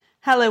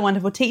Hello,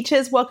 wonderful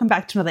teachers. Welcome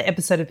back to another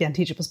episode of the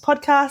Unteachables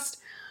podcast.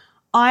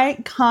 I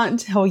can't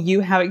tell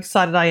you how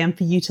excited I am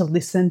for you to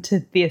listen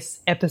to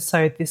this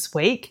episode this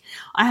week.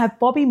 I have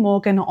Bobby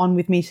Morgan on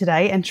with me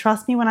today, and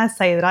trust me when I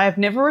say that I have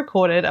never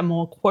recorded a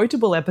more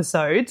quotable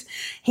episode.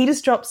 He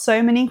just dropped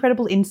so many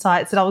incredible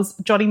insights that I was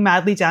jotting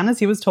madly down as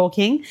he was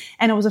talking,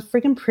 and it was a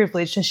freaking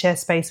privilege to share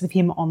space with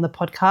him on the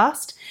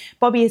podcast.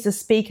 Bobby is a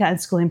speaker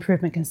and school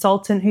improvement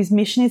consultant whose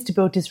mission is to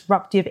build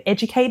disruptive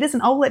educators,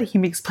 and I'll let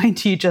him explain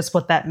to you just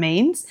what that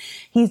means.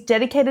 He's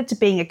dedicated to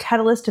being a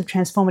catalyst of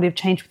transformative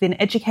change within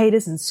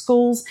educators and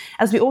schools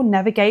as we all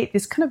navigate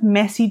this kind of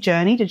messy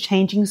journey to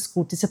changing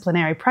school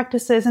disciplinary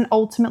practices and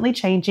ultimately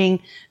changing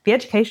the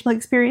educational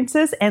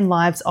experiences and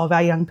lives of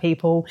our young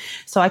people.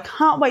 So I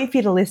can't wait for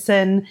you to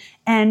listen.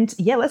 And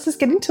yeah, let's just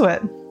get into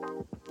it.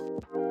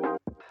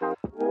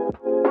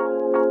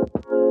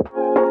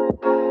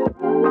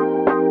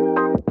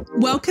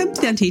 Welcome to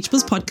the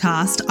Unteachables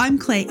podcast. I'm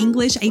Claire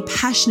English, a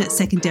passionate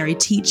secondary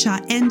teacher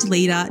and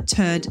leader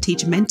turned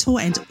teacher mentor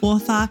and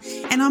author,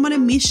 and I'm on a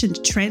mission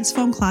to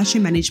transform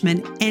classroom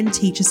management and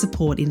teacher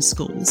support in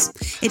schools.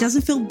 It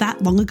doesn't feel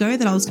that long ago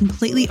that I was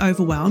completely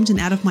overwhelmed and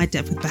out of my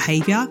depth with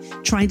behaviour,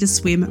 trying to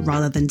swim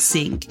rather than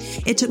sink.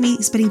 It took me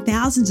spending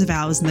thousands of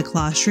hours in the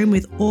classroom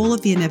with all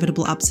of the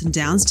inevitable ups and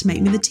downs to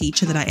make me the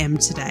teacher that I am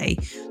today.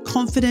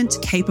 Confident,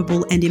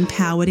 capable, and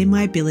empowered in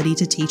my ability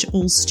to teach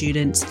all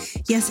students.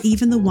 Yes,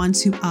 even the ones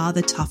who are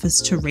the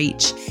toughest to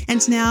reach.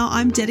 And now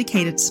I'm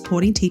dedicated to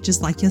supporting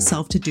teachers like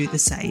yourself to do the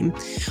same.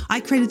 I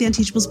created the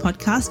Unteachables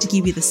podcast to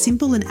give you the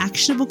simple and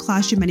actionable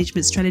classroom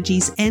management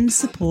strategies and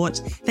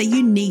support that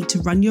you need to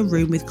run your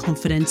room with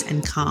confidence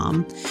and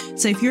calm.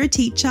 So if you're a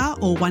teacher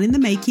or one in the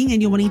making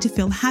and you're wanting to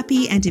feel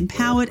happy and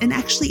empowered and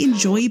actually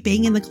enjoy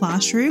being in the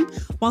classroom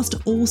whilst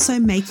also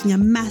making a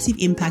massive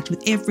impact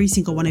with every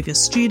single one of your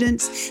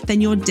students,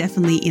 then you're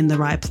definitely in the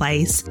right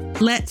place.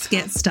 Let's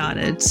get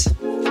started.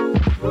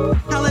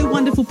 Hello,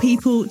 wonderful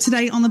people.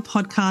 Today on the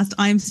podcast,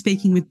 I am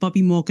speaking with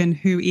Bobby Morgan,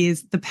 who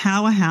is the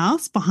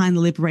powerhouse behind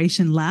the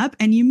Liberation Lab.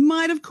 And you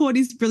might have caught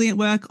his brilliant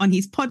work on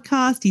his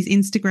podcast, his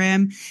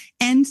Instagram,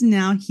 and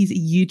now his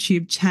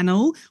YouTube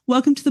channel.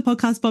 Welcome to the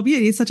podcast, Bobby.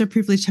 It is such a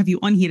privilege to have you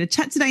on here to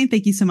chat today. And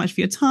thank you so much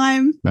for your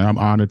time. Man, I'm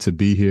honored to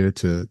be here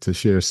to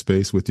share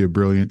space with your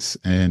brilliance.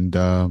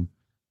 And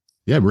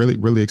yeah,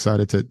 really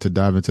excited to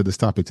dive into this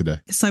topic today.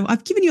 So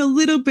I've given you a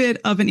little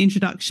bit of an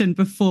introduction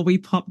before we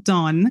popped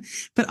on,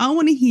 but I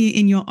want to hear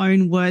in your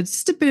own words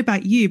just a bit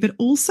about you, but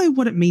also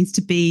what it means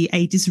to be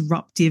a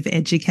disruptive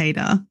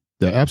educator.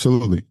 Yeah,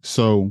 absolutely.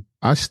 So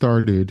I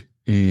started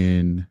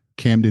in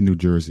Camden, New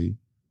Jersey.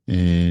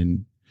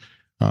 And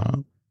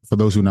for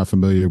those who are not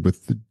familiar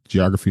with the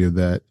geography of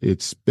that,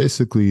 it's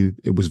basically,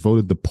 it was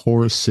voted the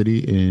poorest city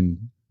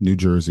in New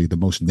Jersey, the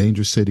most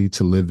dangerous city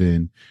to live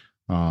in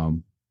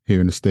here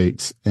in the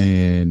States.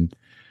 And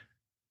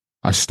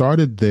I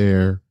started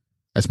there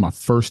as my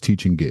first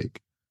teaching gig.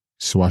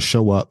 So I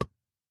show up,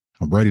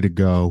 I'm ready to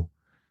go.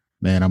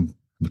 Man, I'm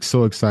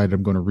so excited.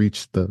 I'm going to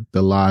reach the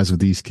lives of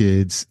these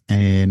kids.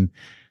 And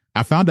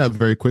I found out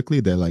very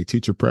quickly that like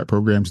teacher prep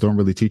programs don't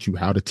really teach you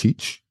how to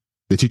teach.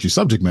 They teach you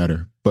subject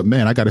matter. But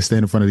man, I got to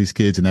stand in front of these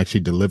kids and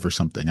actually deliver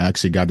something. I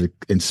actually got to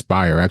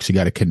inspire. I actually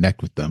got to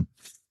connect with them.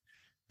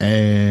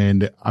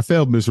 And I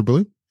failed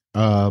miserably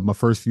my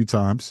first few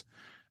times.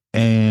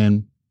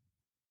 And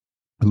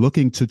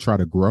looking to try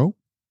to grow,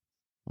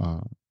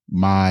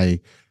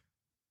 my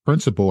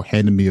principal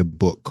handed me a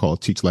book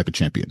called Teach Like a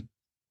Champion.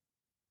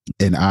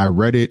 And I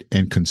read it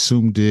and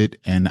consumed it,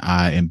 and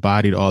I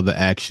embodied all the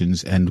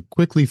actions and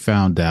quickly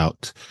found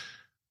out,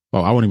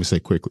 well, I won't even say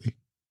quickly.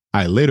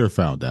 I later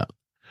found out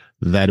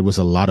that it was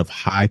a lot of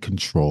high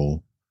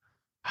control,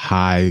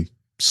 high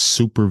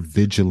super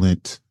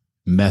vigilant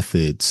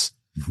methods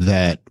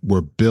that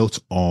were built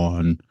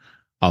on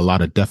a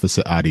lot of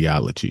deficit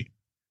ideology.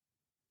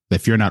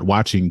 If you're not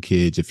watching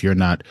kids, if you're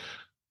not,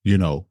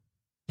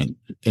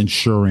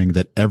 ensuring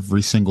that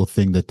every single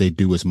thing that they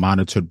do is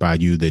monitored by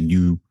you,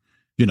 then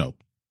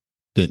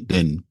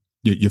then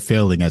you're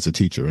failing as a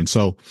teacher. And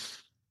so,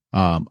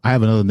 I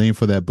have another name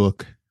for that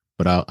book,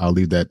 but I'll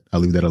leave that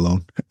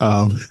alone.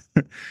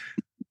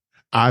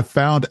 I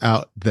found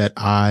out that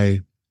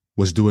I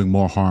was doing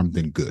more harm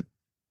than good.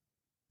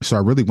 So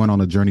I really went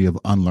on a journey of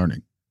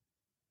unlearning.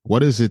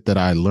 What is it that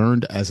I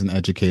learned as an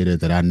educator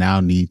that I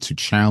now need to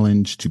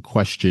challenge, to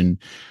question,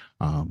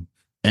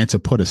 and to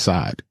put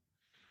aside?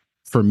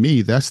 For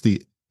me, that's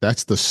the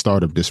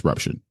start of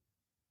disruption.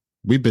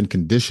 We've been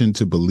conditioned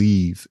to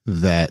believe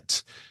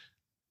that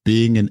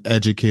being an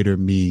educator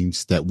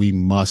means that we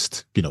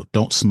must,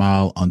 don't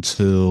smile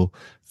until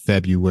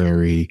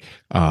February,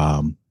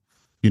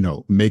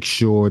 make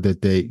sure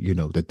that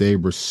they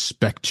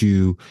respect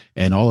you.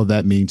 And all of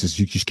that means is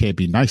you just can't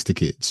be nice to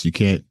kids. You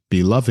can't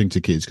be loving to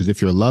kids, because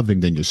if you're loving,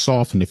 then you're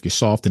soft. And if you're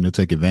soft, then they'll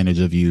take advantage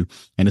of you.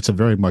 And it's a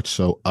very much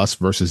so us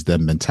versus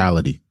them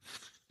mentality.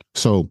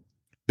 So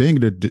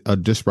being a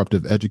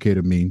disruptive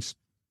educator means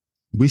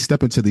we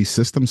step into these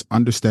systems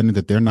understanding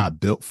that they're not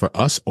built for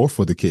us or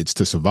for the kids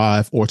to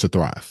survive or to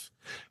thrive.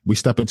 We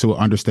step into an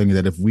understanding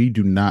that if we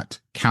do not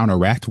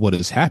counteract what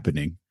is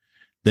happening,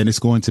 then it's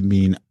going to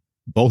mean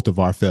both of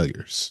our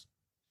failures.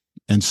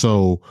 And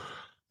so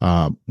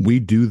we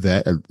do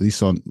that, at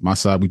least on my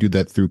side, we do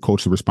that through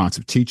culturally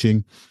responsive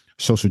teaching,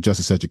 social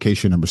justice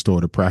education, and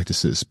restorative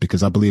practices,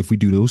 because I believe if we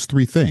do those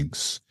three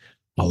things,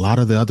 a lot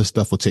of the other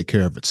stuff will take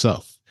care of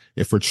itself.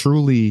 If we're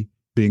truly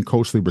being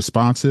culturally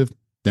responsive,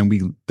 then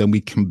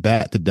we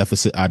combat the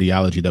deficit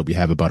ideology that we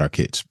have about our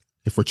kids.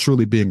 If we're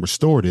truly being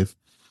restorative,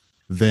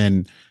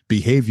 then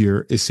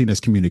behavior is seen as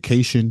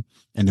communication,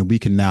 and then we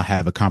can now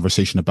have a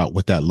conversation about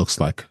what that looks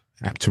like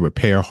to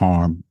repair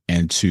harm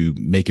and to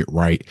make it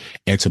right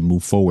and to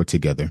move forward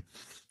together.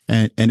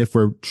 And if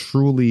we're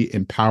truly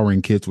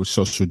empowering kids with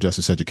social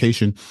justice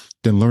education,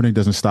 then learning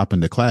doesn't stop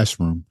in the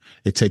classroom.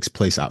 It takes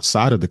place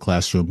outside of the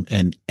classroom.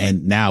 And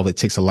now it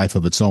takes a life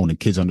of its own. And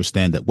kids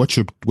understand that what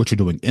you're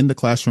doing in the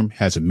classroom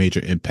has a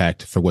major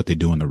impact for what they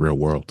do in the real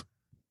world.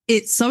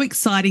 It's so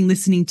exciting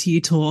listening to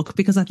you talk,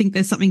 because I think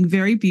there's something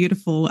very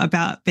beautiful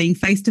about being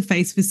face to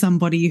face with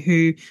somebody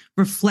who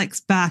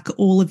reflects back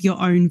all of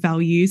your own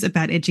values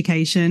about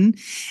education.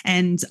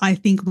 And I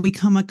think we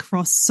come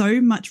across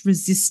so much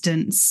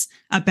resistance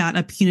about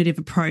a punitive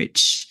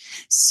approach,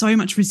 so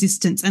much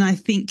resistance. And I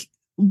think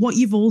what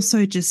you've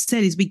also just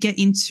said is we get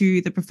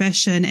into the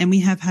profession and we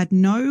have had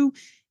no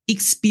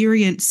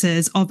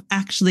experiences of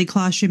actually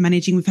classroom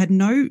managing. We've had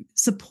no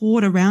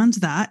support around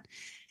that.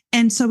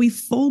 And so we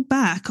fall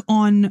back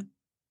on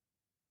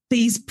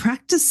these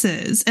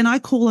practices, and I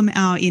call them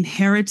our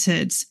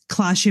inherited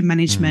classroom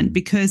management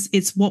because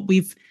it's what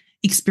we've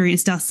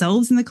experienced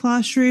ourselves in the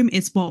classroom.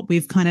 It's what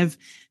we've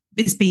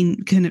it's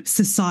been kind of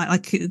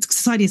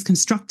society has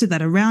constructed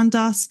that around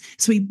us.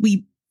 So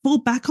we fall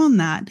back on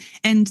that.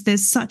 And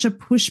there's such a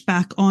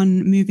pushback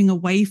on moving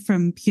away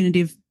from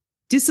punitive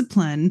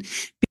discipline.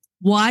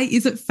 Why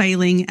is it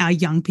failing our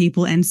young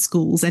people and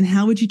schools? And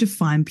how would you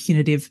define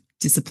punitive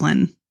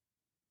discipline?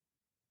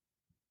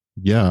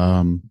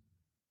 Yeah.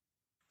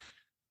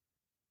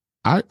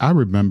 I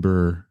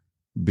remember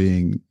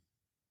being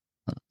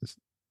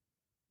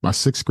my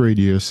sixth grade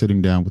year,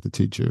 sitting down with a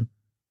teacher.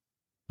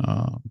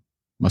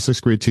 My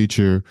sixth grade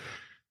teacher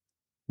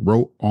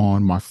wrote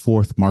on my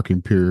fourth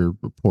marking period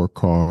report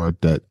card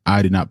that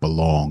I did not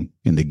belong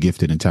in the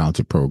gifted and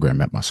talented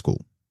program at my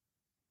school.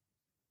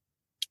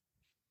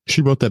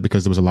 She wrote that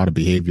because there was a lot of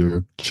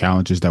behavior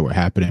challenges that were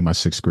happening in my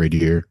sixth grade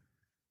year.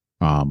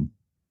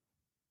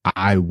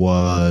 I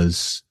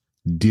was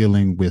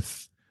dealing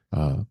with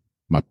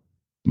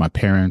my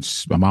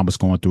parents. My mom was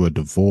going through a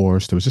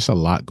divorce. There was just a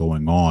lot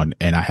going on,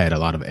 and I had a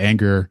lot of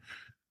anger,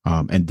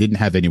 and didn't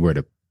have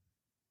anywhere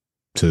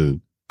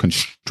to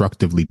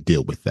constructively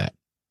deal with that.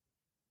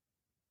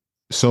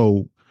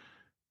 So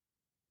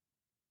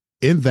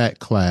in that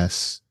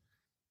class,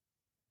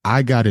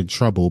 I got in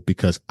trouble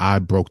because I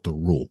broke the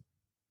rule.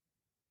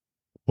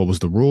 What was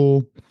the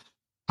rule?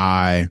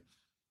 I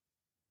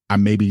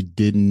maybe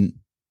didn't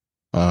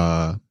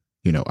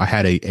I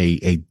had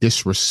a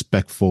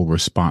disrespectful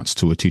response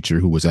to a teacher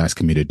who was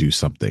asking me to do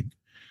something.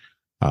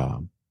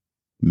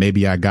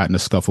 Maybe I got in a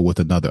scuffle with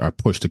another, or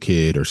pushed a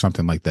kid or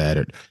something like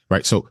that.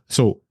 Right.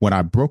 So when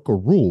I broke a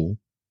rule,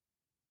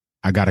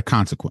 I got a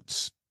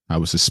consequence. I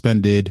was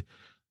suspended.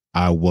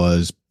 I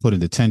was put in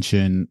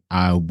detention.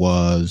 I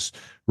was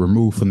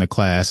removed from the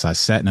class. I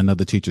sat in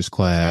another teacher's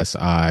class.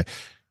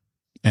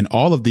 And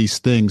all of these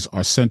things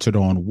are centered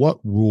on what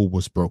rule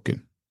was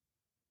broken.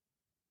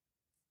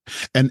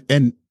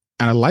 And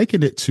I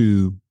liken it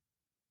to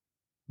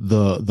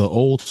the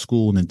old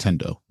school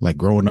Nintendo, like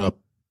growing up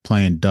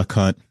playing Duck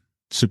Hunt,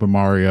 Super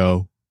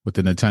Mario with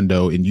the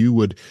Nintendo, and you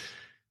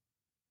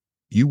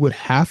would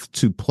have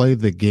to play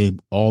the game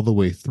all the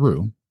way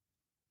through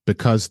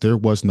because there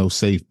was no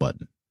save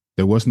button.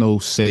 There was no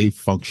save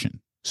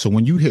function. So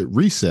when you hit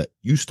reset,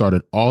 you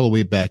started all the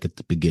way back at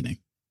the beginning.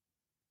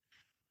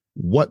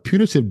 What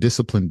punitive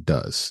discipline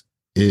does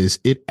is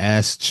it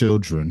asks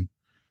children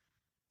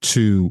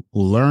to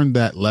learn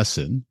that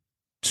lesson,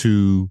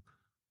 to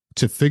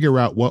figure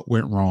out what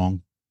went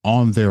wrong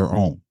on their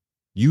own.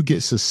 You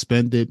get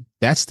suspended.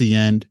 That's the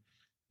end.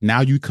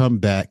 Now you come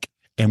back,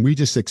 and we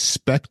just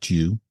expect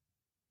you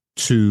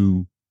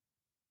to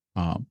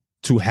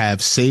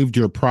have saved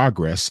your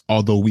progress,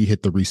 although we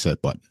hit the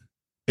reset button.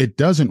 It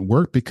doesn't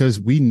work because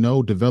we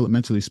know,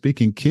 developmentally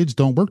speaking, kids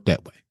don't work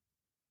that way.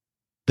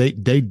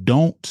 They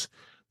don't.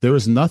 There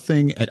is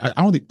nothing. I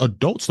don't think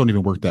adults don't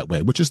even work that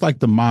way, which is like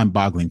the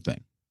mind-boggling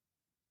thing.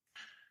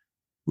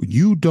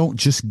 You don't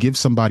just give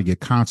somebody a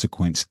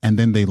consequence and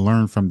then they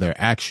learn from their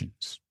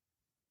actions.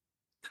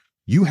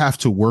 You have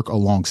to work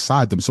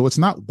alongside them. So it's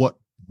not what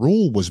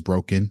rule was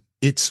broken.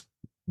 It's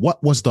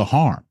what was the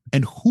harm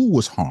and who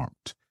was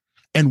harmed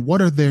and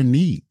what are their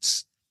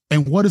needs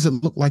and what does it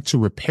look like to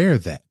repair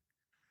that?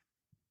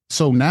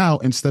 So now,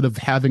 instead of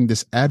having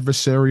this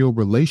adversarial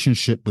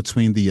relationship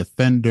between the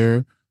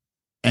offender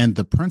and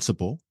the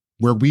principal,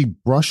 where we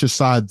brush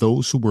aside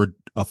those who were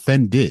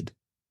offended,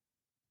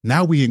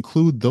 Now we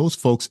include those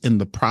folks in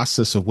the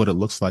process of what it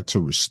looks like to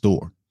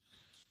restore.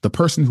 The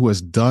person who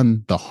has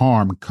done the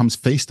harm comes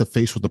face to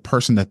face with the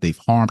person that they've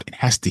harmed and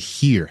has to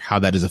hear how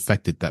that has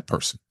affected that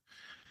person.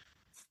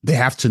 They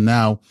have to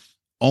now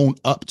own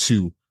up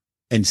to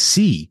and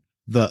see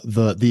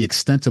the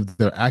extent of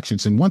their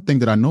actions. And one thing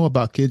that I know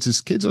about kids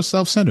is kids are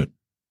self-centered.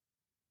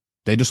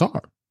 They just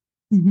are.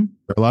 Mm-hmm.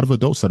 There are a lot of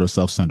adults that are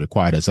self-centered,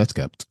 quiet as that's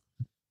kept.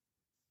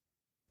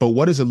 But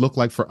what does it look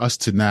like for us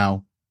to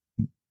now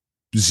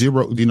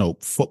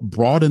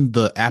broaden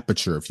the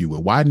aperture, if you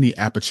will, widen the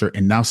aperture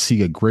and now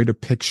see a greater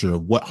picture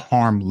of what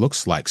harm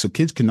looks like, so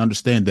kids can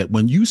understand that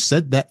when you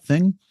said that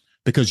thing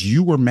because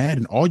you were mad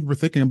and all you were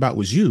thinking about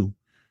was you,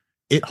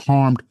 it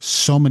harmed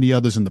so many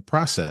others in the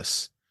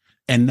process.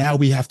 And now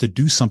we have to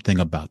do something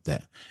about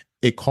that.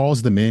 It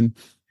calls them in.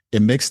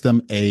 It makes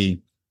them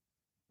an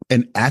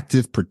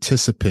active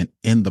participant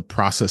in the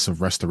process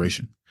of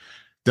restoration.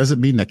 Does it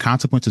mean that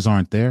consequences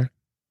aren't there?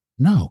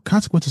 No,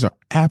 consequences are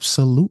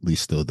absolutely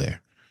still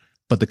there.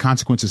 But the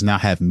consequences now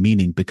have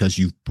meaning because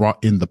you've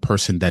brought in the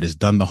person that has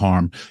done the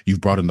harm.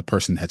 You've brought in the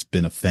person that's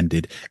been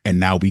offended. And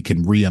now we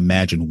can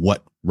reimagine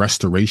what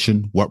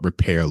restoration, what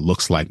repair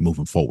looks like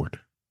moving forward.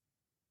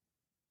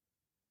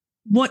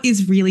 What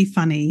is really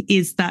funny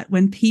is that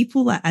when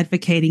people are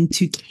advocating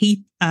to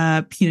keep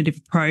a punitive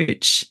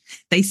approach,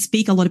 they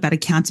speak a lot about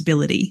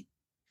accountability.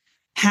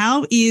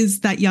 How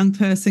is that young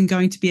person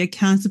going to be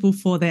accountable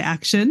for their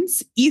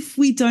actions if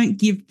we don't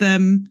give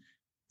them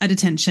a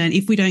detention,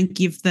 if we don't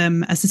give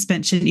them a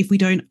suspension, if we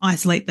don't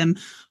isolate them,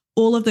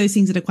 all of those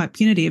things that are quite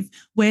punitive,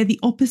 where the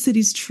opposite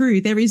is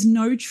true? There is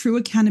no true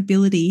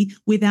accountability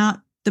without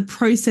the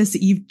process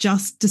that you've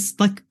just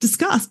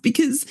discussed.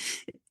 Because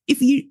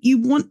if you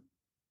want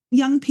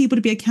young people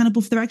to be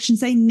accountable for their actions,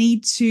 they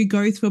need to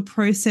go through a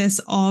process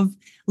of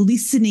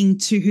listening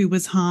to who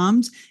was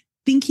harmed,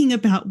 thinking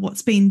about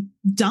what's been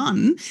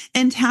done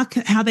and how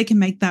they can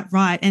make that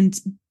right. And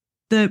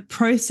the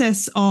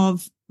process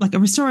of like a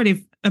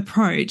restorative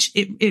approach,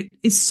 it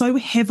is so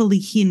heavily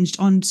hinged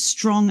on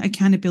strong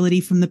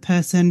accountability from the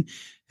person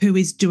who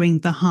is doing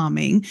the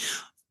harming,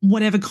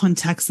 whatever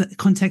context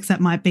that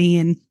might be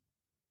in.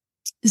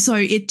 So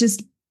it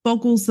just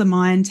boggles the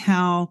mind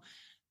how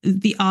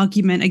the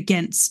argument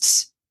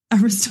against a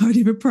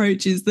restorative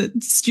approach is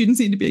that students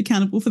need to be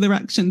accountable for their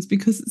actions,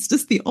 because it's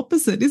just the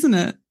opposite, isn't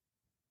it?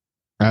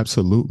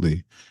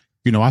 Absolutely.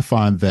 I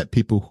find that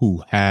people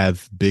who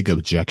have big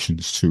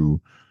objections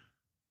to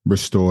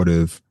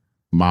restorative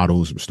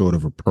models,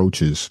 restorative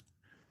approaches,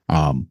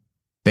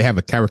 they have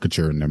a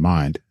caricature in their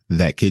mind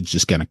that kids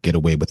just gonna get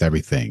away with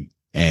everything,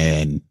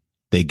 and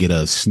they get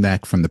a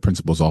snack from the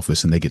principal's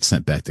office and they get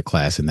sent back to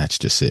class, and that's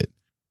just it.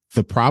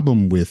 The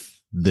problem with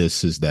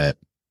this is that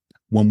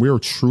when we're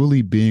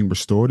truly being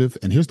restorative,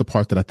 and here's the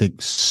part that I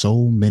think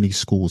so many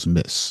schools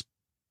miss,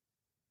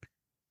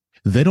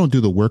 they don't do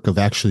the work of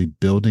actually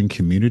building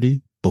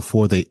community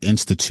before they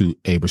institute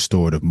a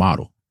restorative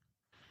model.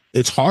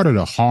 It's harder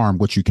to harm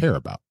what you care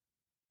about.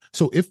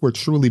 So if we're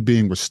truly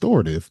being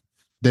restorative,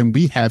 then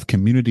we have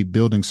community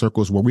building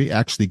circles where we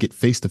actually get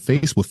face to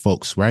face with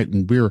folks, right?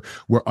 And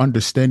we're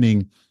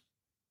understanding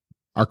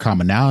our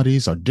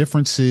commonalities, our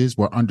differences.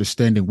 We're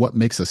understanding what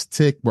makes us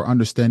tick. We're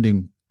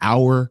understanding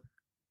our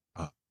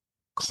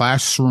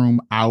classroom,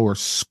 our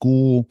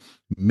school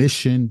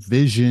mission,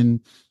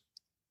 vision,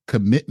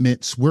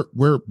 commitments.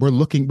 We're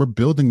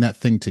building that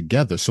thing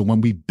together. So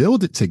when we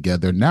build it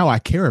together, now I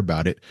care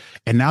about it.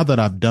 And now that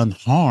I've done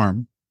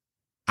harm,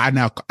 I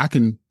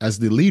can, as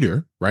the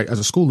leader, right, as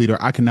a school leader,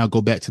 I can now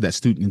go back to that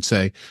student and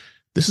say,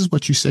 this is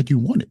what you said you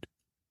wanted.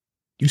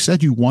 You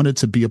said you wanted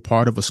to be a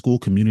part of a school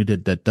community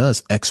that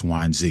does X,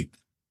 Y, and Z,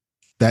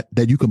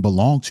 that you can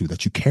belong to,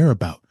 that you care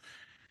about.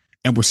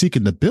 And we're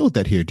seeking to build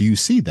that here. Do you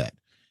see that?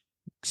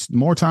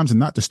 More times than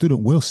not, the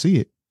student will see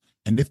it.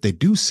 And if they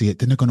do see it,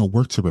 then they're going to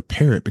work to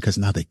repair it because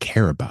now they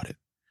care about it.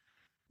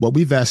 What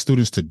we've asked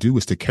students to do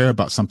is to care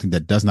about something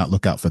that does not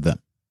look out for them.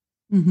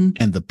 Mm-hmm.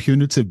 And the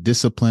punitive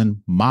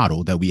discipline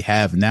model that we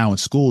have now in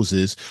schools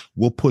is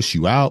we'll push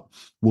you out,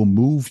 we'll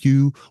move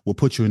you, we'll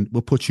put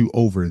you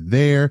over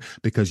there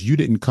because you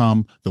didn't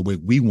come the way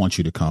we want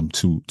you to come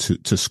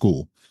to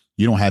school.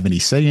 You don't have any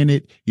say in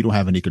it. You don't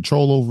have any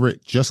control over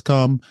it. Just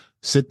come,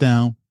 sit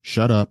down,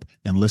 shut up,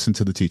 and listen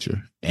to the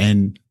teacher.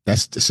 And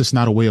it's just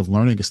not a way of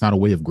learning. It's not a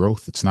way of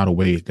growth. It's not a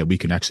way that we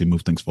can actually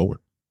move things forward.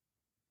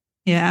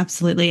 Yeah,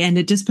 absolutely. And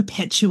it just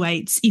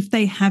perpetuates, if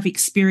they have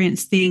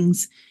experienced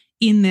things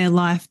in their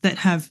life that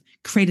have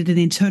created an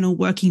internal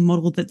working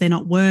model that they're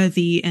not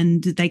worthy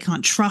and they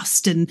can't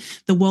trust and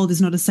the world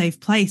is not a safe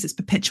place, it's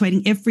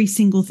perpetuating every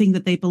single thing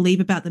that they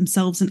believe about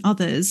themselves and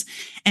others.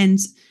 And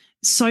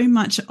so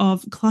much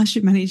of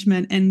classroom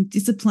management and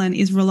discipline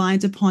is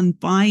reliant upon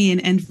buy-in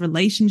and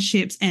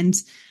relationships and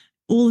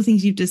all the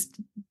things you've just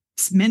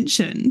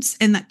mentioned,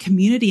 and that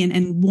community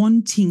and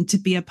wanting to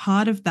be a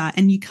part of that.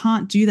 And you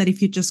can't do that if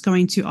you're just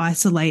going to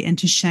isolate and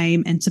to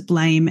shame and to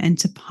blame and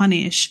to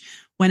punish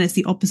when it's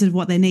the opposite of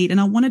what they need. And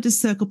I wanted to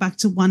circle back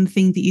to one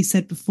thing that you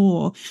said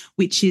before,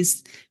 which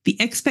is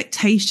the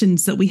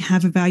expectations that we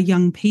have of our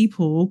young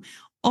people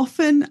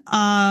often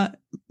are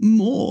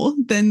more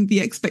than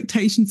the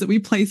expectations that we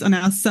place on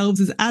ourselves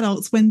as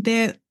adults when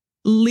they're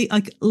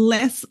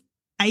less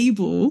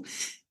able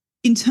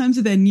in terms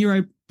of their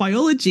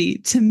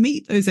neurobiology to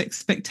meet those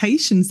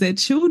expectations, their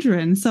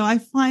children. So I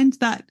find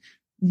that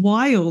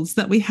wild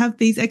that we have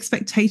these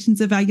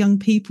expectations of our young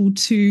people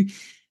to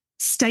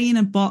stay in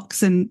a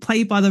box and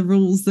play by the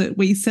rules that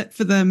we set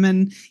for them.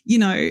 And,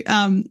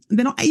 they're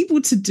not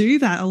able to do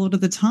that a lot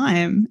of the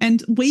time.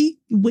 And we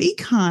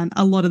can't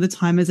a lot of the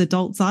time as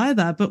adults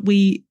either, but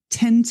we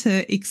tend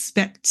to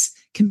expect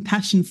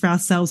compassion for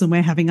ourselves and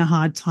we're having a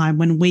hard time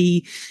when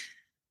we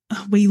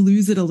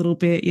lose it a little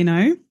bit,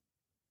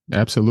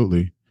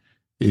 Absolutely.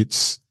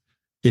 It's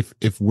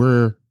if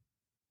we're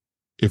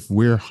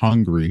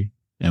hungry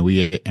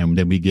and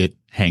then we get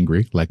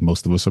hangry, like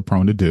most of us are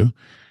prone to do,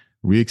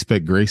 we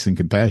expect grace and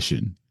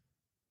compassion.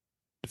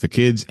 If a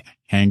kid's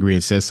angry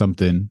and says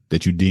something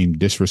that you deem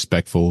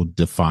disrespectful,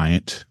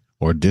 defiant,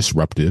 or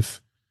disruptive,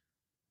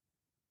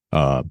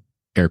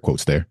 air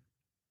quotes there,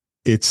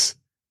 it's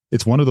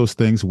one of those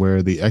things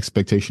where the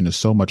expectation is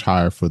so much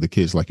higher for the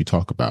kids, like you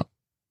talk about.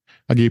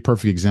 I'll give you a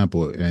perfect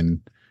example.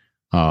 In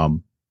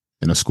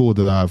a school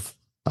that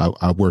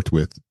I've worked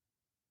with,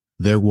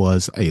 there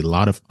was a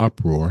lot of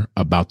uproar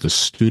about the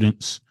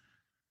students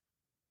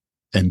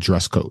and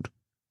dress code.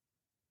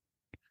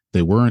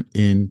 They weren't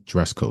in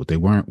dress code. They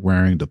weren't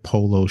wearing the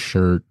polo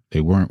shirt.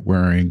 They weren't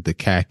wearing the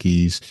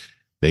khakis.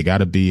 They got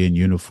to be in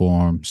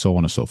uniform, so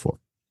on and so forth.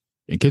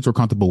 And kids were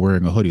comfortable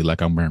wearing a hoodie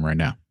like I'm wearing right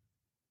now.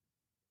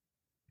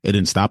 It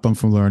didn't stop them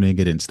from learning.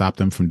 It didn't stop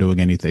them from doing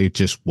anything. It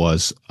just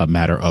was a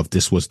matter of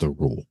this was the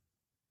rule.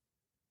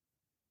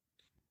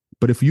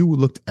 But if you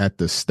looked at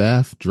the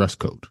staff dress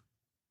code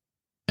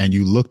and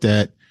you looked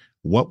at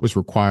what was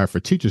required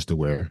for teachers to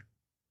wear,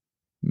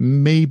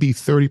 maybe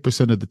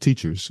 30% of the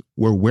teachers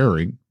were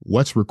wearing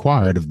what's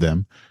required of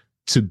them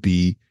to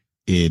be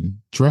in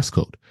dress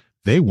code.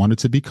 They wanted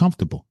to be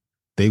comfortable.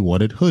 They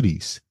wanted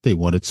hoodies. They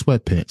wanted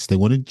sweatpants. They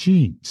wanted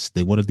jeans.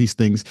 They wanted these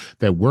things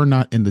that were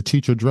not in the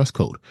teacher dress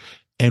code.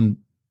 And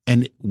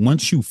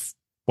once you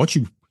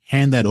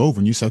hand that over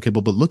and you say, okay,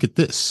 but look at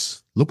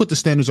this. Look what the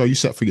standards are you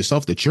set for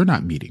yourself that you're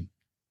not meeting.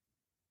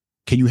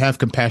 Can you have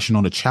compassion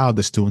on a child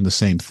that's doing the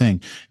same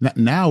thing?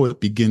 Now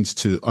it begins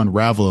to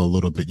unravel a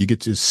little bit. You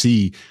get to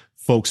see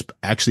folks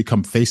actually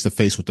come face to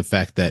face with the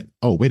fact that,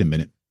 oh, wait a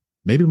minute,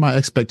 maybe my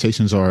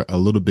expectations are a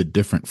little bit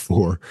different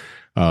for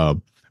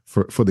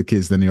the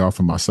kids than they are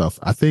for myself.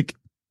 I think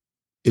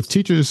if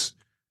teachers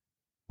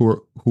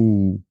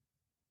who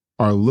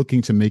are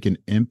looking to make an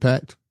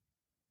impact,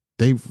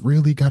 they've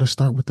really got to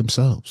start with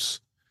themselves.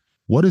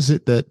 What is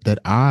it that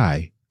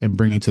I am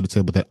bringing to the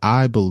table, that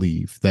I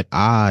believe, that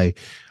I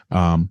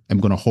am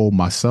going to hold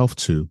myself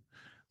to,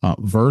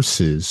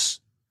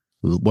 versus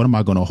what am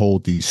I going to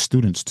hold these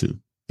students to?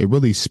 It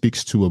really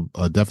speaks to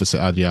a deficit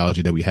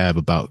ideology that we have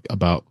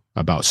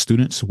about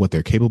students, what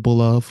they're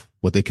capable of,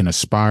 what they can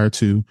aspire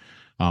to,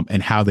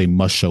 and how they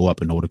must show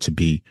up in order to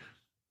be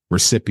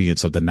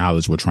recipients of the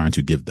knowledge we're trying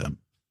to give them.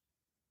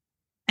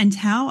 And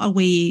how are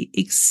we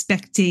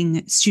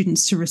expecting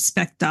students to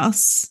respect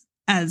us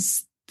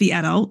as the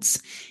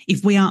adults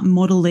if we aren't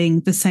modeling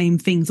the same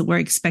things that we're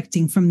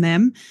expecting from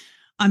them?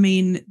 I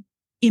mean,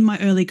 in my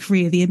early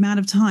career, the amount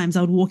of times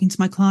I would walk into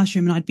my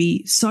classroom and I'd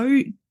be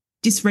so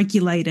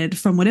dysregulated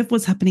from whatever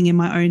was happening in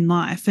my own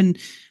life. And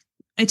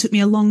it took me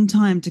a long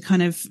time to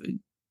kind of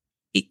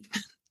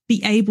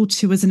be able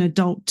to, as an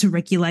adult, to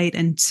regulate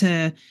and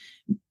to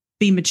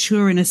be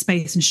mature in a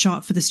space and show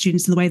up for the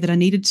students in the way that I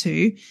needed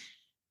to.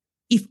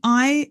 If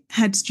I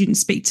had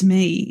students speak to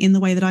me in the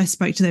way that I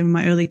spoke to them in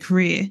my early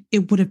career,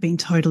 it would have been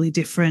totally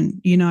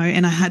different,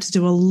 and I had to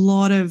do a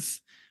lot of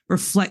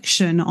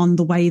reflection on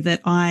the way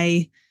that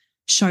I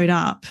showed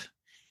up.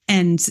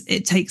 And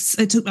it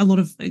took a lot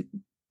of,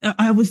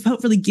 I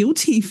felt really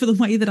guilty for the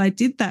way that I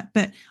did that.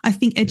 But I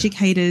think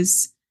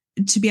educators,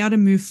 to be able to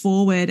move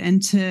forward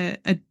and to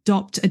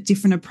adopt a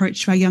different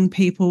approach to our young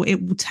people, it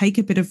will take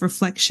a bit of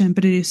reflection,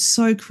 but it is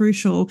so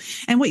crucial.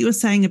 And what you were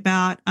saying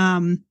about,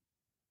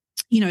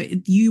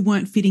 you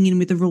weren't fitting in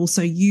with the rules,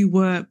 so you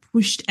were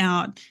pushed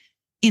out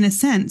in a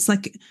sense.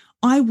 Like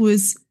I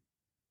was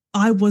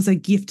a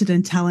gifted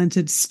and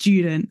talented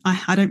student.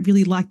 I don't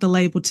really like the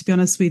label, to be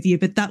honest with you,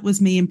 but that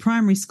was me in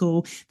primary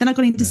school. Then I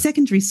got into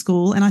secondary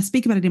school, and I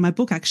speak about it in my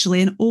book,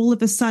 actually, and all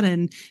of a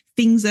sudden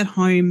things at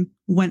home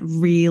went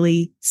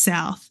really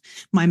south.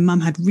 My mum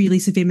had really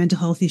severe mental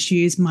health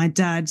issues. My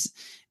dad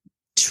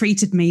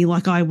treated me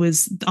like I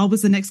was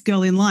the next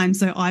girl in line.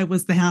 So I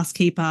was the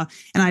housekeeper,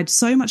 and I had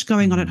so much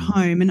going on at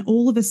home. And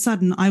all of a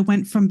sudden I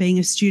went from being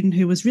a student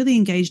who was really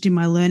engaged in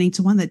my learning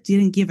to one that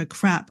didn't give a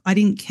crap. I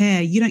didn't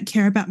care. You don't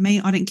care about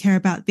me. I don't care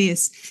about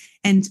this.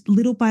 And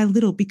little by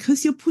little,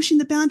 because you're pushing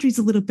the boundaries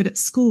a little bit at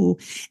school,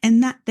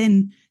 and that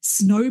then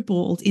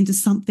snowballed into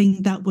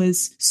something that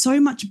was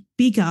so much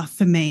bigger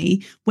for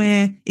me,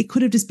 where it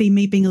could have just been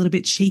me being a little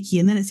bit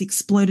cheeky, and then it's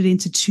exploded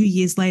into 2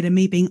 years later,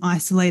 me being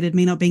isolated,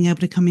 me not being able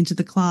to come into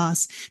the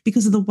class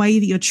because of the way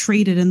that you're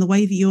treated and the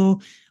way that you're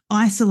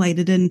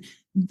isolated. And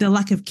the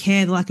lack of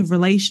care, the lack of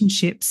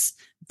relationships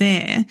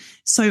there.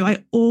 So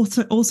I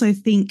also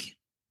think,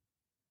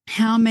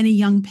 how many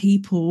young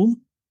people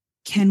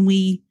can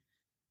we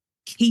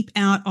keep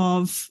out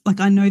of,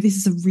 like, I know this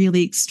is a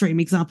really extreme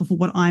example for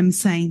what I'm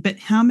saying, but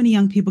how many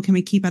young people can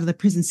we keep out of the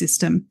prison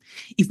system?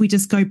 If we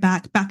just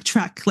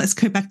backtrack, let's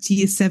go back to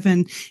year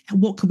 7.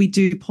 What could we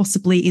do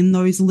possibly in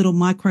those little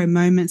micro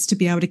moments to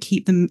be able to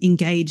keep them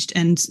engaged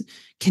and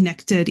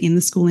connected in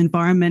the school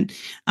environment?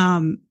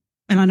 And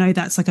I know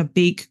that's like a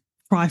big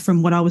cry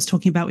from what I was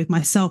talking about with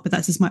myself, but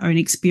that's just my own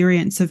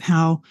experience of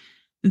how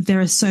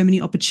there are so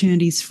many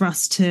opportunities for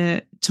us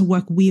to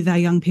work with our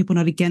young people,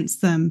 not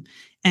against them.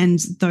 And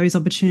those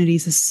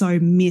opportunities are so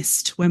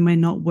missed when we're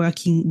not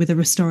working with a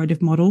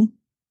restorative model.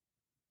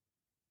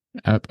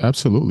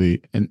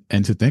 Absolutely.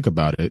 And to think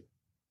about it,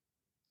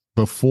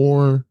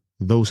 before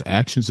those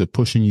actions of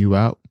pushing you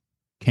out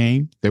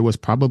came, there was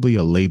probably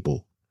a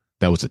label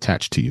that was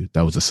attached to you,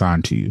 that was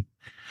assigned to you.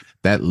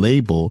 That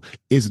label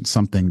isn't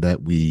something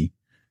that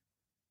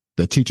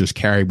the teachers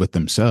carry with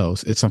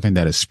themselves. It's something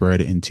that is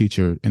spread in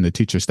the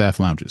teacher staff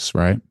lounges,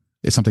 right?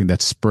 It's something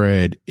that's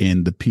spread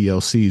in the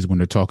PLCs when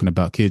they're talking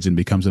about kids and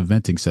becomes a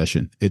venting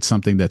session. It's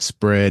something that's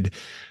spread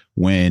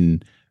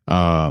when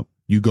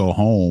you go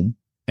home,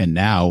 and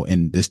now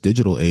in this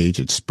digital age,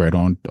 it's spread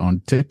on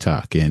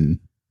TikTok and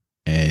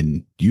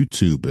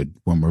YouTube, and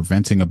when we're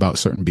venting about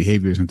certain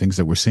behaviors and things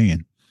that we're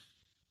seeing.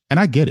 And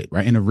I get it,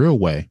 right? In a real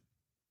way,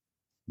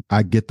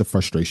 I get the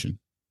frustration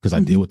because I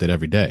deal with it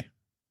every day.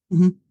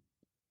 Mm-hmm.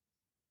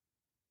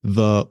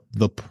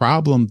 The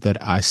problem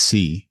that I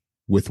see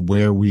with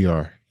where we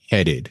are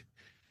headed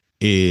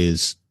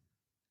is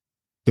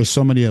there's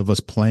so many of us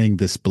playing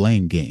this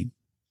blame game.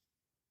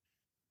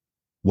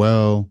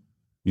 Well,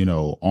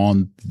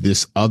 on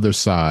this other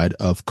side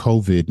of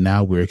COVID,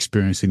 now we're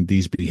experiencing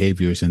these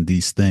behaviors and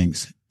these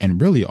things. And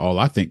really all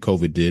I think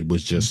COVID did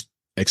was just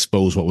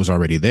expose what was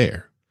already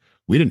there.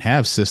 We didn't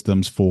have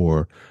systems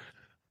for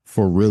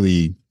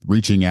really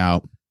reaching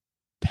out,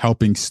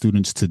 helping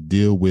students to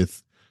deal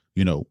with,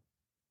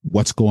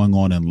 what's going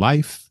on in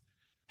life,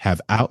 have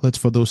outlets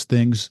for those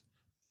things,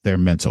 their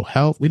mental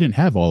health. We didn't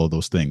have all of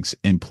those things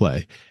in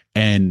play.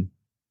 And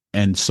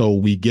so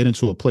we get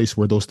into a place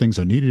where those things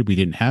are needed. We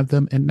didn't have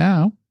them. And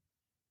now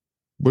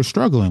we're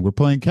struggling. We're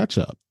playing catch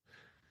up.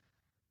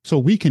 So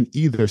we can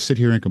either sit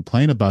here and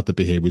complain about the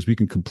behaviors. We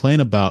can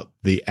complain about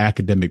the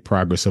academic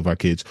progress of our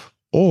kids,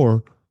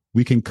 or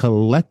we can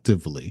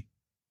collectively,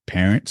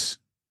 parents,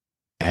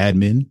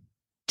 admin,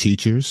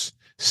 teachers,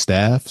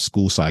 staff,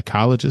 school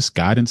psychologists,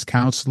 guidance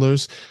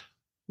counselors,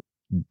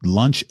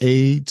 lunch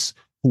aides,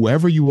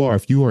 whoever you are,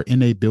 if you are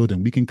in a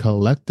building, we can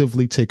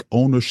collectively take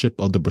ownership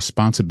of the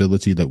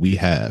responsibility that we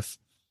have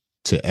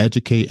to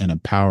educate and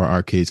empower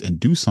our kids and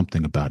do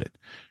something about it.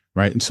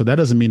 Right. And so that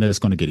doesn't mean that it's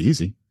going to get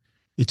easy.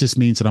 It just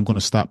means that I'm going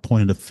to stop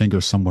pointing the finger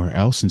somewhere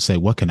else and say,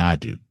 what can I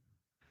do?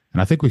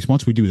 And I think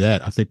once we do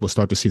that, I think we'll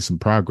start to see some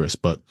progress.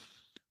 But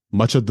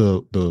much of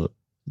the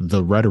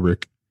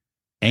rhetoric,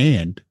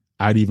 and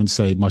I'd even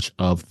say much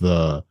of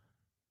the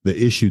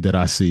issue that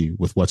I see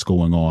with what's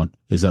going on,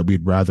 is that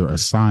we'd rather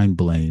assign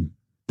blame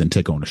than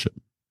take ownership.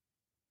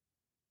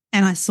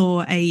 And I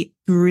saw a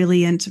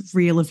brilliant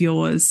reel of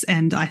yours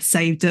and I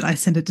saved it. I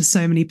sent it to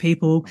so many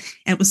people.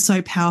 And it was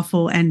so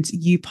powerful. And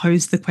you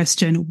posed the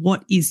question,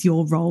 what is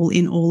your role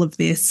in all of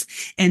this?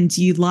 And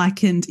you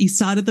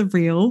started the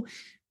reel.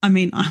 I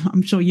mean,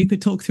 I'm sure you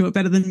could talk through it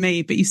better than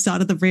me, but you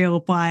started the reel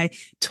by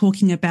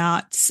talking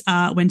about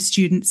when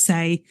students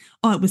say,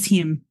 oh, it was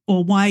him,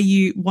 or why are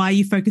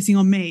you focusing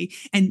on me?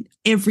 And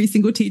every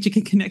single teacher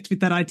can connect with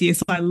that idea.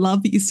 So I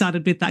love that you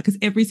started with that, because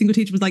every single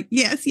teacher was like,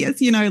 yes,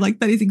 like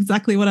that is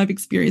exactly what I've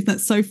experienced.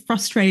 That's so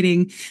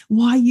frustrating.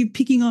 Why are you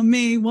picking on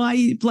me? Why are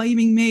you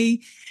blaming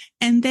me?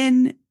 And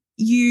then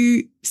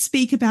you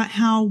speak about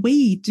how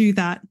we do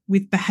that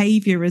with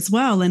behavior as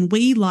well. And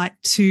we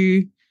like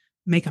to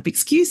make up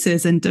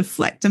excuses and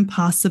deflect and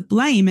pass the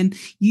blame. And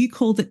you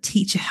called it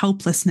teacher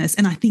helplessness.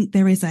 And I think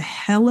there is a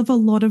hell of a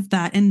lot of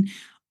that. And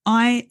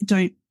I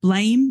don't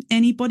blame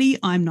anybody.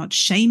 I'm not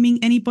shaming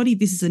anybody.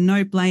 This is a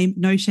no blame,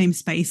 no shame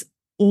space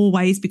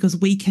always, because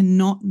we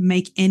cannot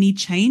make any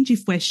change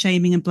if we're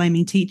shaming and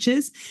blaming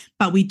teachers,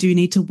 but we do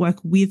need to work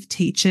with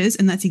teachers.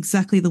 And that's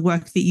exactly the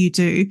work that you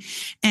do.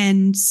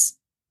 And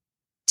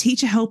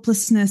teacher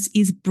helplessness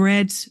is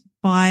bred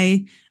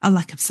by a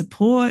lack of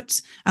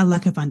support, a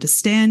lack of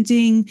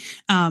understanding,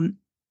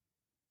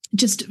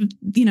 just,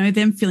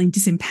 them feeling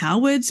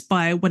disempowered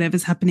by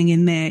whatever's happening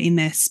in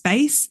their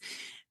space.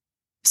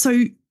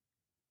 So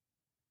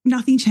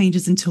nothing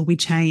changes until we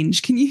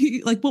change. Can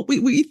you, what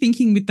were you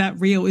thinking with that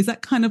reel? Is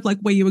that kind of like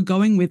where you were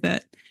going with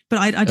it? But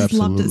I just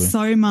loved it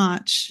so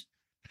much.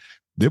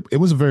 It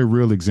was a very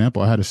real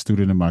example. I had a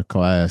student in my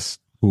class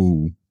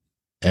who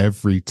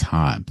every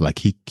time,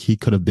 he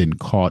could have been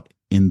caught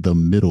in the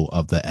middle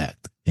of the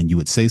act, and you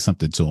would say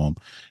something to him,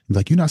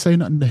 like, you're not saying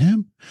nothing to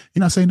him, you're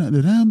not saying nothing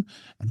to them,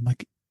 and I'm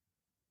like,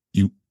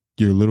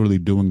 you're literally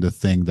doing the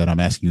thing that I'm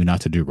asking you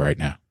not to do right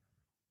now,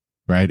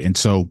 right? And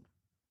so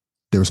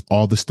there's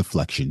all this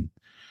deflection,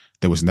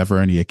 There was never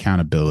any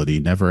accountability,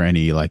 never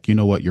any like, you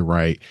know what, you're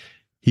right.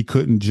 He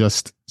couldn't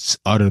just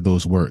utter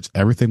those words.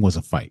 Everything was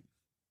a fight.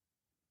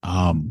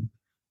 And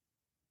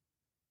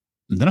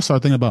then I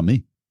started thinking about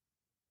me,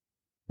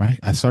 right?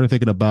 I started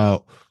thinking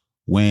about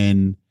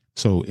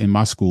so in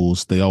my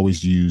schools, they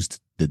always used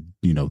the,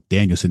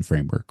 Danielson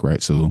framework,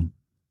 right? So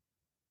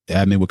the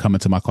admin would come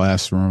into my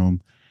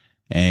classroom,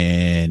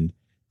 and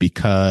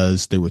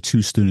because there were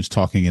two students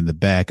talking in the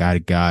back, I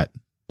got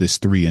this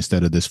 3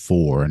 instead of this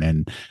 4. And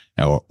then,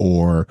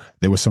 or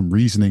there was some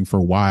reasoning for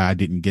why I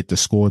didn't get the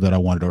score that I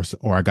wanted,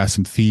 or I got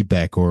some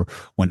feedback, or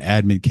when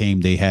admin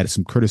came, they had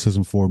some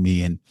criticism for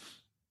me. And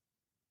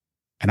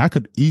I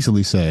could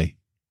easily say,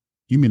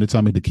 you mean to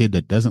tell me the kid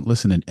that doesn't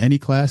listen in any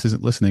class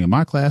isn't listening in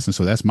my class? And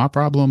so that's my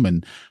problem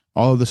and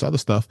all of this other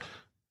stuff.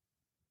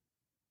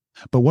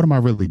 But what am I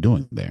really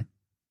doing there?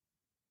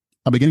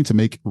 I'm beginning to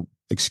make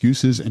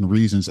excuses and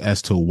reasons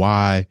as to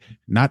why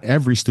not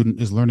every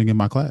student is learning in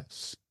my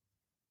class,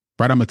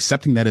 right? I'm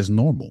accepting that as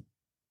normal.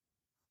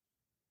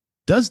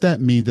 Does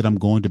that mean that I'm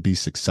going to be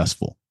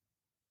successful?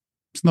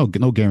 It's no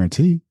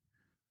guarantee,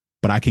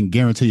 but I can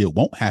guarantee it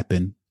won't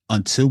happen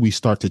until we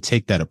start to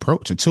take that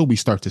approach, until we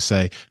start to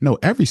say, no,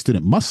 every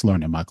student must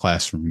learn in my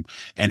classroom.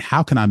 And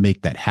how can I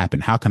make that happen?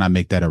 How can I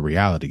make that a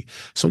reality?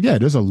 So yeah,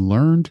 there's a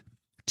learned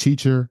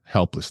teacher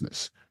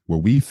helplessness where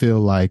we feel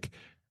like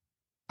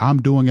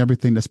I'm doing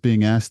everything that's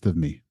being asked of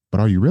me, but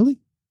are you really?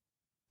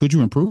 Could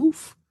you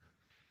improve?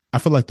 I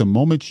feel like the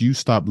moment you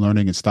stop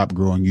learning and stop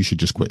growing, you should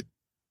just quit.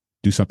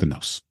 Do something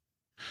else.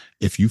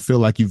 If you feel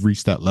like you've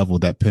reached that level,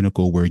 that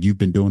pinnacle where you've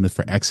been doing this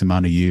for X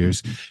amount of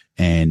years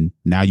and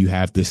now you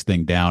have this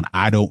thing down,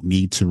 I don't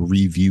need to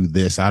review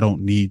this. I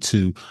don't need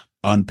to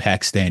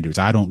unpack standards.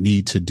 I don't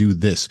need to do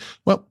this.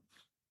 Well,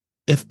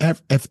 if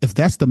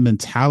that's the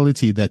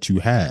mentality that you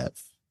have,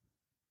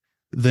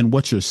 then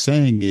what you're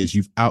saying is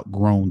you've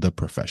outgrown the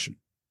profession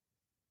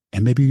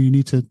and maybe you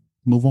need to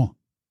move on.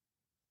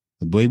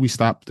 The way we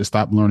stop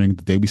learning,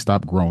 the day we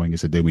stop growing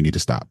is the day we need to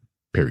stop,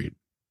 period.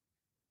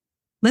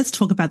 Let's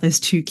talk about those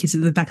 2 kids at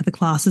the back of the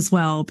class as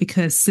well,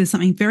 because there's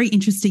something very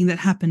interesting that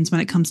happens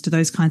when it comes to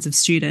those kinds of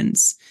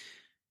students.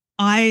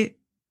 I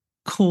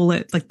call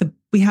it like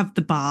we have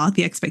the bar,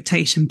 the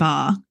expectation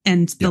bar,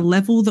 and the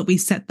level that we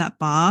set that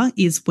bar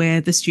is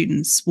where the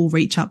students will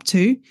reach up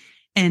to.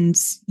 And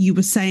you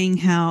were saying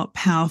how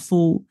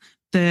powerful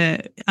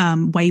the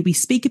way we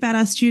speak about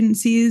our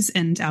students is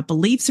and our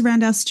beliefs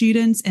around our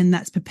students. And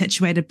that's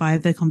perpetuated by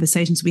the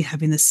conversations we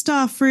have in the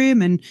staff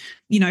room and,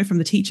 from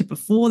the teacher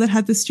before that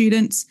had the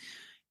students.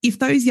 If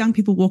those young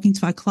people walk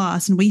into our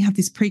class and we have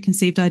this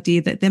preconceived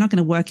idea that they're not going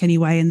to work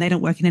anyway and they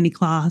don't work in any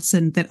class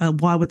and that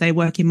why would they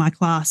work in my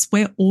class,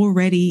 we're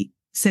already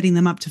setting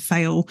them up to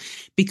fail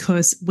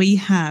because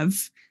we've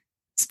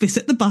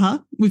set the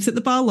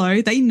bar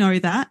low. They know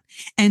that.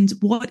 And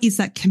what is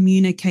that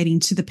communicating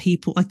to the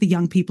people, like the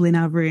young people in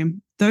our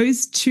room?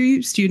 Those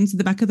 2 students at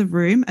the back of the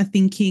room are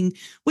thinking,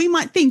 we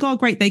might think, oh,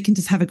 great, they can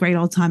just have a great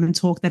old time and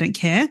talk. They don't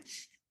care.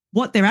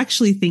 What they're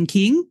actually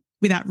thinking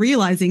without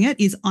realizing it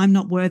is I'm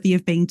not worthy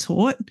of being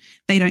taught.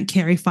 They don't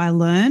care if I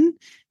learn.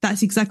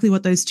 That's exactly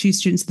what those 2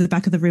 students at the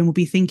back of the room will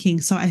be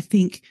thinking. So I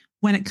think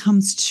when it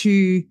comes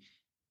to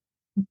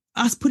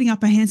us putting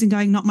up our hands and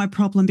going, not my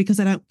problem because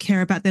I don't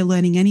care about their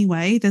learning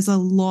anyway, there's a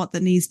lot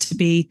that needs to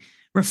be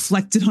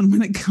reflected on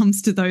when it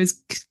comes to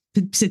those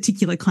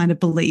particular kind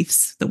of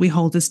beliefs that we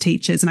hold as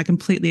teachers. And I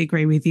completely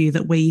agree with you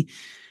that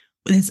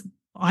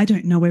I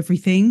don't know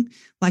everything.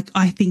 Like,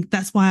 I think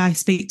that's why I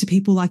speak to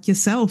people like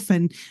yourself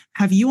and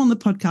have you on the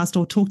podcast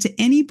or talk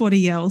to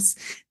anybody else.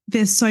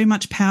 There's so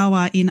much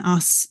power in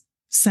us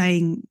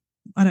saying,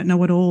 I don't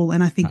know it all.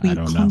 And I think we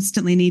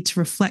constantly need to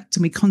reflect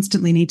and we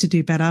constantly need to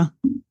do better.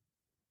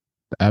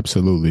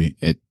 Absolutely.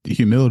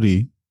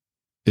 Humility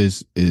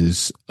is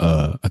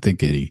I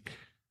think a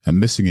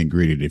missing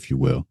ingredient, if you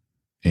will,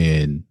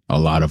 in a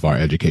lot of our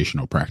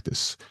educational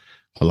practice.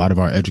 A lot of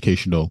our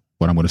educational,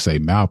 what I'm going to say,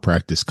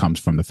 malpractice comes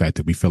from the fact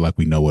that we feel like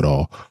we know it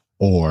all,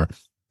 or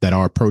that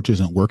our approach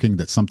isn't working,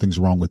 that something's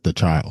wrong with the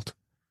child.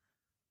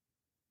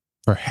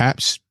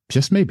 Perhaps,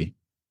 just maybe,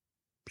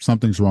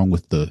 something's wrong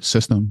with the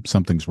system,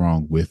 something's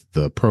wrong with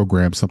the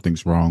program,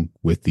 something's wrong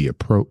with the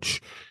approach.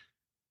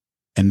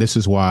 And this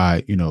is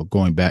why,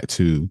 going back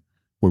to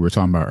what we were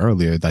talking about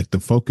earlier, like the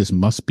focus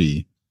must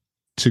be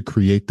to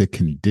create the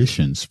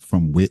conditions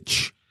from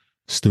which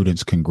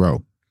students can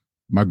grow.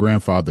 My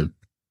grandfather,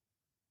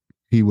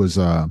 he was,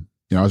 I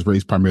was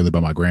raised primarily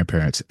by my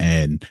grandparents,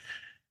 and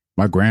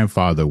my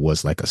grandfather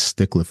was like a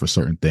stickler for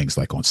certain things.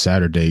 Like on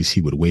Saturdays,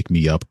 he would wake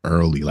me up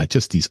early, like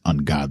just these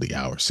ungodly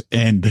hours.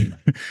 And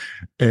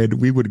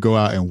we would go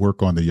out and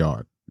work on the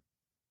yard.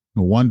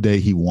 One day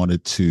he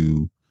wanted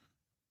to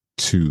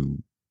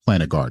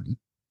plant a garden,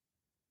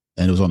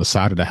 and it was on the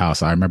side of the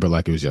house. I remember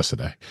like it was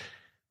yesterday.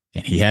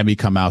 And he had me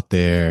come out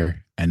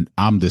there, and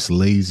I'm this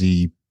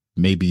lazy,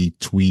 maybe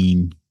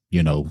tween,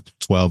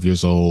 12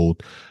 years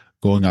old,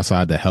 going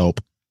outside to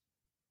help.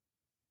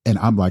 And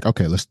I'm like,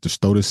 okay, let's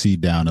just throw the seed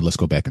down and let's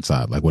go back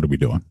inside. Like, what are we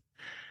doing?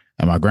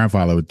 And my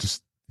grandfather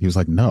he was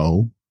like,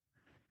 no,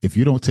 if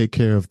you don't take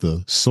care of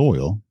the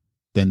soil,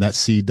 then that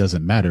seed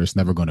doesn't matter. It's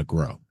never going to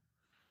grow.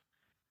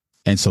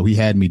 And so he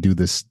had me do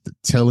this,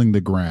 tilling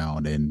the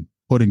ground and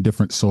putting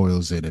different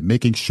soils in and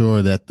making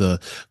sure that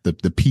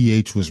the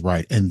pH was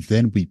right. And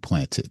then we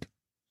planted.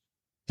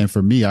 And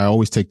for me, I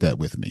always take that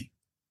with me.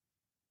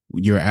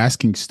 You're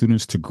asking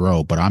students to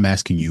grow, but I'm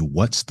asking you,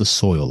 what's the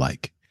soil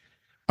like?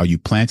 Are you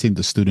planting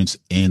the students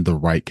in the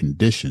right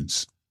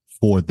conditions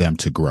for them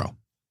to grow?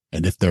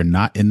 And if they're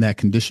not in that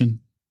condition,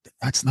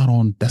 that's not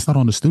on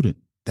the student.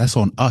 That's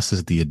on us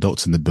as the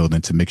adults in the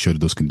building to make sure that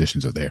those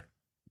conditions are there.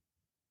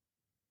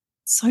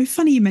 So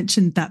funny you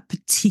mentioned that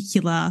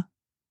particular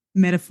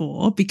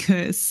metaphor,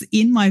 because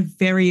in my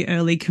very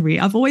early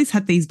career, I've always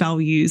had these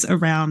values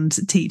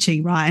around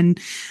teaching, right? And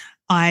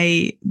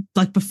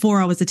before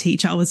I was a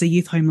teacher, I was a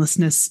youth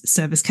homelessness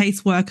service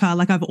caseworker.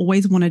 Like, I've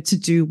always wanted to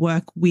do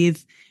work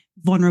with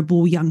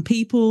vulnerable young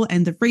people.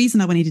 And the reason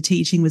I went into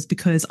teaching was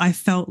because I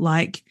felt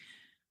like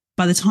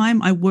by the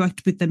time I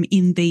worked with them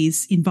in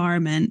these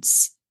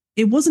environments,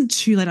 it wasn't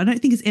too late. I don't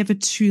think it's ever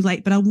too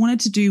late, but I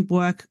wanted to do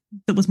work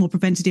that was more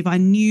preventative. I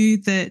knew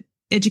that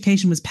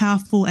education was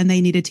powerful and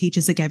they needed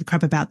teachers that gave a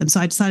crap about them. So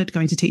I decided to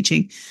go into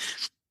teaching.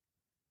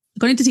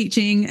 Got into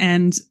teaching,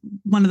 and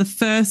one of the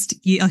first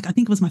year, I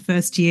think it was my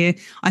first year,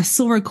 I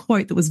saw a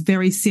quote that was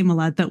very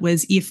similar. That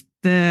was,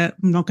 I'm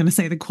not going to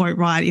say the quote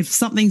right, if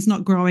something's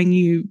not growing,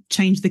 you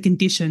change the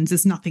conditions.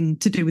 There's nothing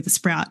to do with the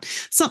sprout,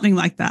 something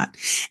like that.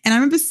 And I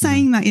remember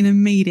saying that in a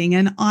meeting,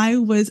 and I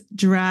was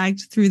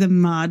dragged through the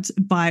mud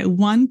by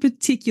one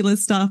particular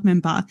staff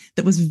member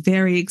that was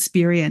very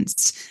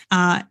experienced,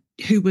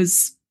 who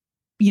was,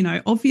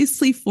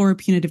 obviously for a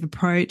punitive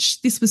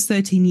approach. This was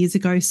 13 years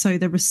ago, so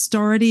the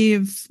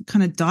restorative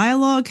kind of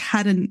dialogue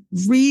hadn't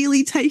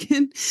really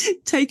taken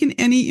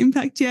any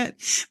impact yet.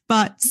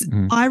 But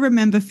I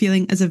remember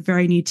feeling, as a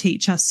very new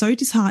teacher, so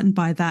disheartened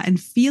by that and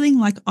feeling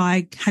like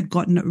I had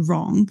gotten it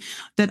wrong,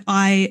 that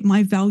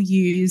my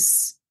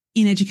values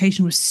in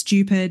education were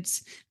stupid,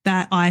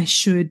 that I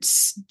should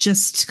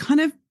just kind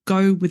of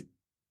go with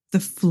the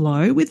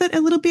flow with it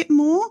a little bit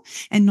more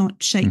and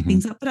not shake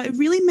things up. But it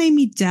really made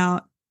me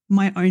doubt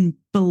my own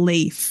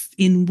belief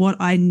in what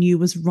I knew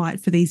was right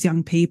for these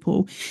young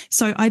people.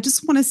 So I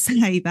just want to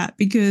say that,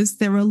 because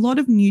there are a lot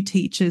of new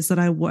teachers that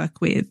I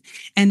work with,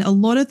 and a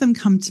lot of them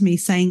come to me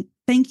saying,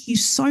 thank you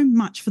so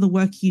much for the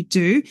work you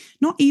do,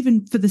 not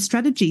even for the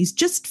strategies,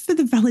 just for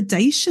the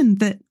validation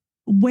that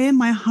where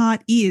my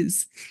heart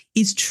is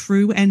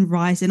true and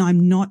right. And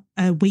I'm not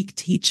a weak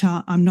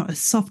teacher. I'm not a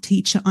soft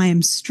teacher. I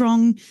am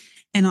strong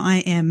and I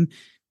am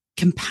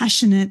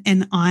compassionate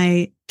and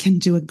I can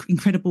do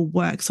incredible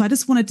work. So I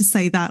just wanted to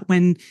say that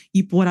when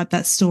you brought up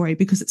that story,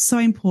 because it's so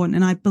important.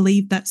 And I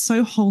believe that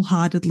so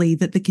wholeheartedly,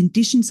 that the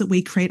conditions that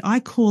we create, I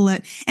call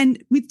it,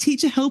 and with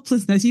teacher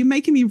helplessness, you're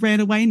making me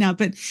rant away now,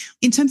 but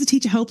in terms of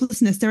teacher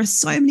helplessness, there are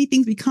so many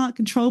things we can't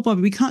control,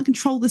 Bobby. We can't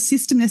control the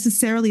system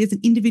necessarily as an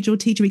individual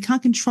teacher. We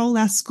can't control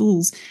our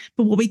schools,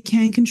 but what we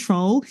can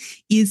control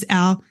is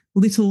our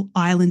little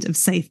island of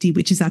safety,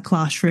 which is our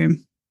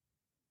classroom.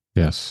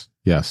 Yes.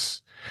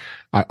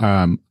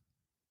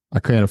 I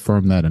can't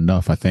affirm that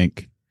enough. I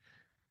think,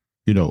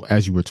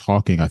 as you were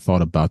talking, I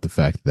thought about the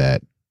fact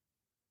that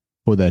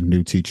for that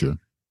new teacher,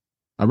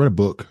 I read a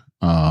book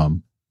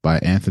by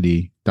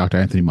Dr.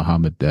 Anthony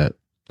Muhammad, that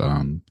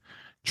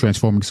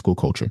Transforming School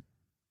Culture.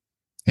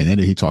 And then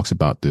he talks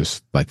about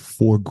this, like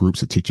 4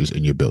 groups of teachers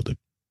in your building.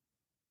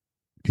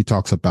 He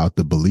talks about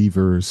the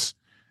believers,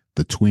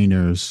 the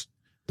tweeners,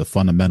 the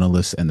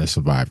fundamentalists, and the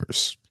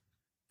survivors.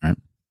 Right.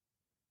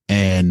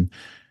 And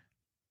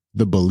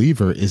the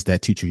believer is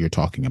that teacher you're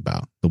talking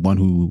about, the one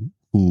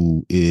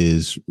who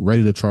is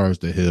ready to charge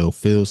the hill,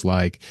 feels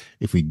like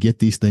if we get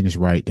these things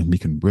right, then we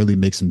can really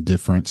make some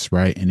difference,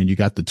 right? And then you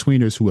got the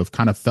tweeners who have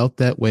kind of felt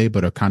that way,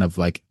 but are kind of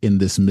like in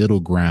this middle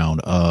ground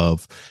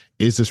of,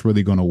 is this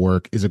really going to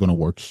work? Is it going to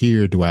work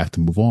here? Do I have to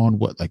move on?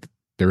 Like,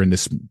 they're in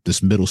this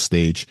middle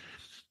stage.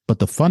 But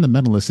the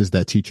fundamentalist is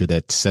that teacher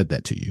that said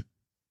that to you,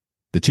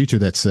 the teacher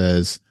that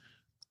says,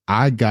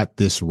 I got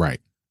this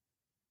right.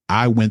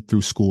 I went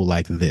through school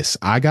like this.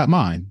 I got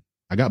mine.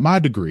 I got my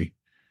degree.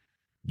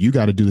 You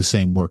got to do the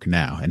same work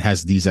now, and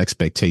has these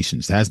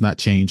expectations. Has not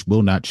changed,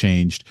 will not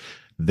change.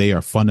 They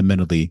are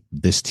fundamentally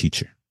this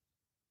teacher.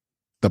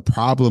 The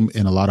problem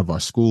in a lot of our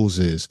schools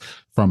is,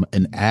 from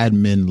an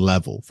admin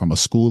level, from a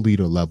school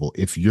leader level,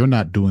 if you're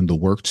not doing the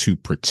work to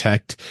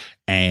protect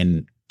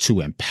and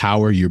to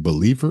empower your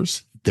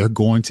believers, they're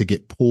going to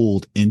get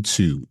pulled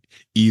into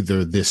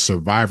either this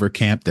survivor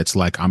camp that's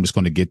like, I'm just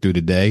going to get through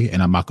the day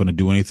and I'm not going to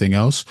do anything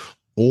else,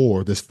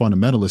 or this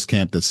fundamentalist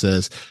camp that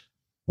says,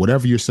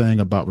 whatever you're saying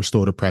about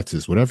restorative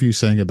practices, whatever you're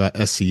saying about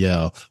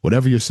SEL,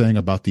 whatever you're saying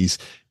about these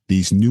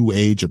new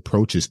age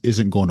approaches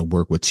isn't going to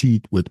work.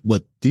 With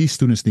what these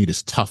students need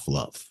is tough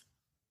love,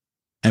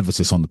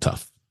 emphasis on the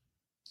tough.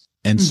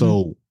 And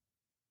so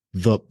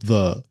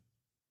to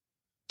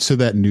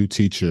that new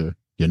teacher,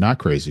 you're not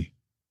crazy.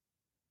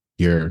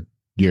 You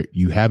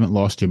haven't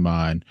lost your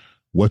mind.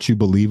 what you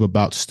believe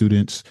about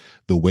students,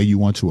 the way you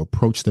want to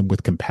approach them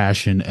with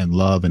compassion and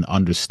love and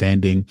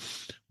understanding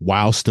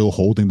while still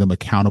holding them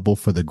accountable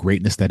for the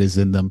greatness that is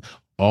in them.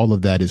 All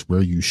of that is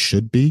where you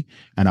should be.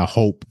 And I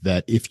hope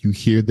that if you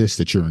hear this,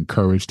 that you're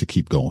encouraged to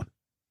keep going.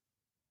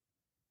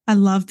 I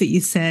love that you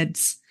said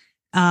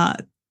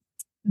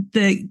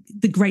the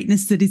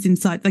greatness that is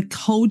inside, like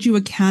hold you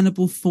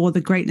accountable for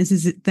the greatness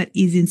that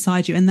is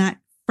inside you. And that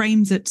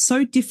frames it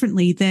so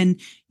differently than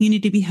you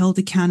need to be held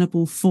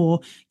accountable for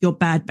your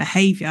bad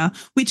behavior,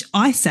 which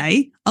I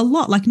say a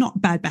lot, like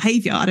not bad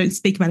behavior. I don't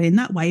speak about it in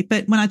that way.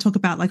 But when I talk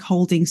about like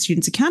holding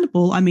students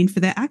accountable, I mean for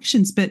their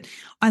actions. But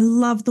I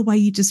love the way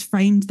you just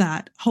framed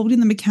that, holding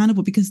them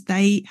accountable because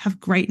they have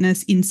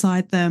greatness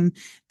inside them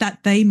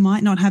that they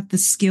might not have the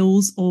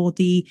skills or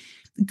the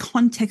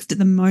context at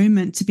the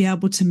moment to be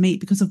able to meet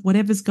because of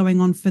whatever's going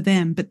on for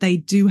them, but they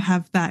do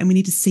have that. And we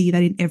need to see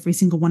that in every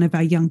single one of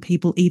our young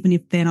people, even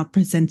if they're not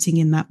presenting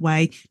in that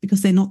way,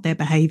 because they're not their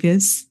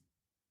behaviors.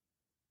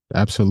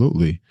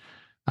 Absolutely.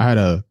 I had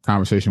a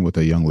conversation with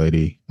a young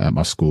lady at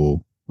my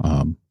school.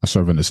 I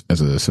serve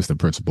as an assistant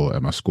principal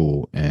at my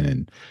school,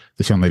 and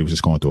this young lady was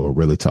just going through a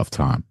really tough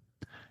time,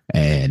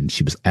 and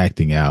she was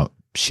acting out.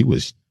 She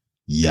was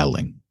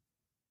yelling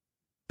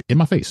in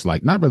my face,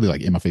 like not really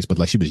like in my face, but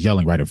like she was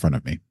yelling right in front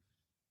of me.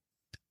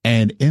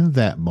 And in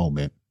that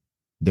moment,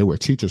 there were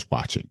teachers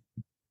watching.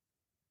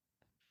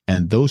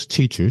 And those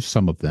teachers,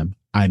 some of them,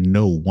 I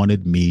know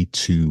wanted me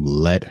to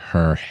let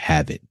her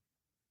have it.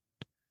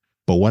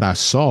 But what I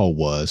saw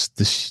was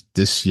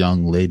this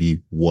young lady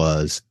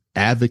was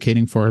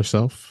advocating for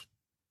herself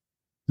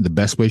the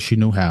best way she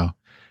knew how.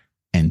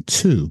 And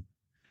two,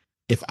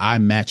 if I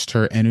matched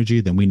her energy,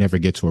 then we never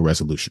get to a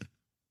resolution.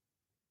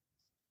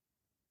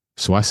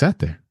 So I sat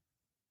there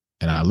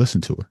and I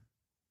listened to her,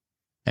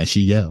 and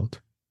she yelled.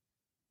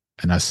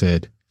 And I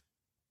said,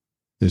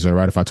 is it all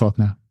right if I talk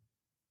now?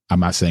 I'm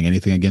not saying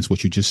anything against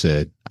what you just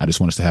said. I just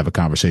want us to have a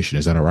conversation.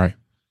 Is that all right?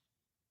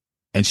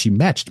 And she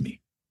matched me.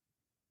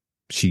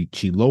 She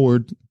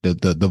lowered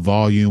the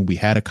volume. We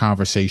had a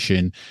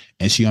conversation,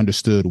 and she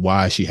understood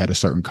why she had a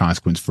certain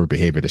consequence for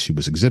behavior that she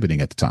was exhibiting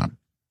at the time.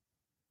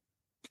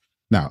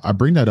 Now, I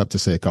bring that up to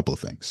say a couple of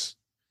things.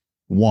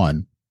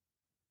 One,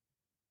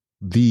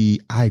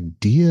 the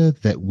idea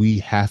that we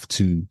have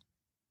to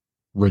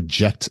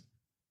reject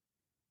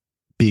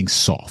being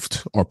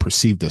soft or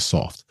perceived as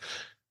soft.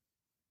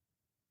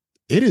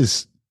 It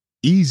is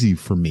easy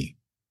for me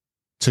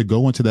to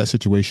go into that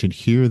situation,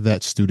 hear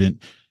that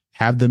student,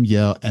 have them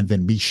yell, and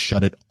then me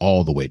shut it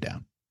all the way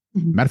down.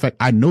 Mm-hmm. Matter of fact,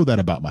 I know that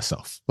about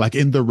myself. Like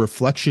in the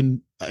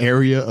reflection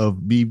area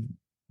of me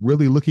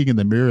really looking in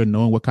the mirror and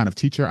knowing what kind of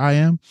teacher I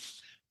am,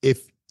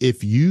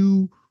 if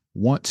you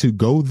want to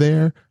go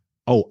there,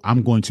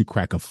 I'm going to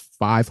crack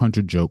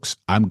 500 jokes.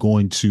 I'm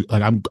going to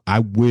I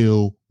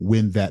will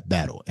win that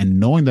battle.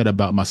 And knowing that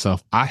about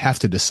myself, I have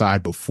to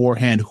decide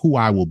beforehand who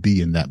I will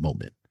be in that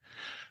moment.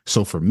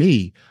 So for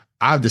me,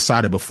 I've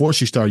decided before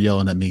she started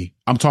yelling at me,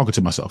 I'm talking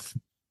to myself.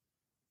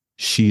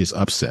 She is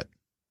upset.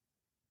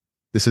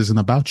 This isn't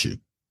about you.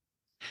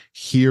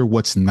 Hear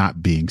what's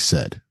not being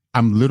said.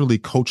 I'm literally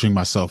coaching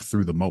myself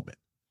through the moment,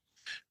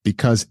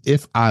 because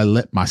if I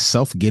let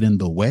myself get in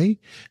the way,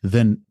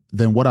 then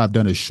what I've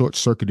done is short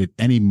circuited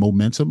any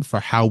momentum for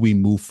how we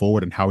move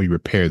forward and how we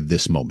repair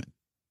this moment.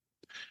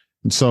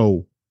 And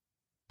so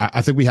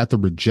I think we have to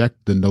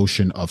reject the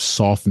notion of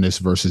softness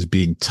versus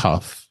being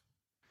tough.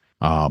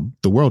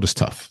 The world is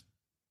tough.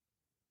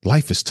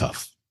 Life is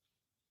tough.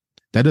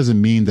 That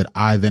doesn't mean that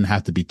I then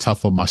have to be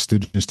tough on my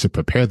students to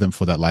prepare them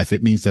for that life.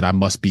 It means that I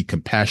must be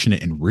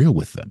compassionate and real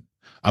with them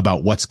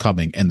about what's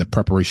coming and the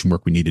preparation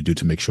work we need to do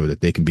to make sure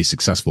that they can be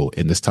successful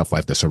in this tough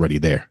life that's already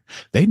there.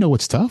 They know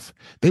it's tough.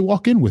 They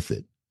walk in with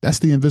it. That's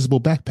the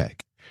invisible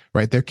backpack,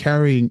 right? They're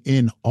carrying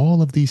in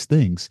all of these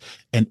things.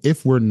 And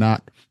if we're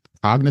not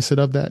cognizant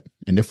of that,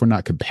 and if we're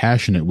not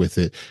compassionate with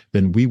it,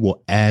 then we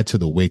will add to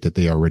the weight that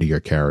they already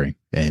are carrying.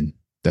 And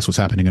that's what's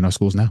happening in our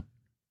schools now.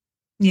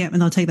 Yeah,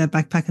 and they'll take that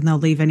backpack and they'll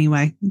leave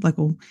anyway. Like,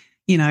 well,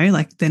 you know,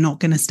 like they're not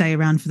going to stay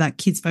around for that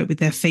kids vote with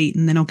their feet,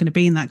 and they're not going to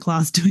be in that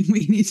class doing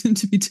what you need them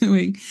to be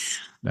doing.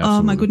 Absolutely.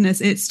 Oh my goodness.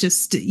 It's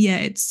just,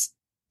 it's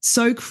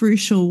so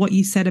crucial what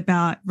you said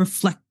about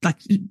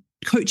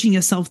coaching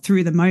yourself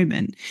through the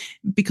moment,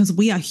 because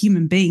we are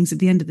human beings at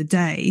the end of the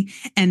day.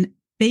 And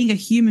being a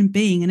human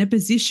being in a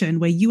position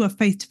where you are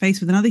face to face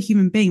with another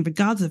human being,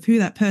 regardless of who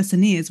that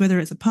person is, whether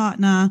it's a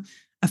partner,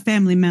 a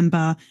family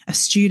member, a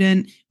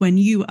student, when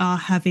you are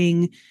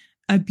having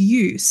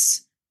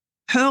abuse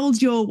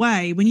hurled your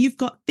way, when you've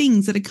got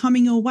things that are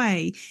coming your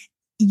way,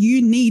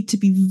 you need to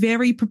be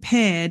very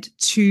prepared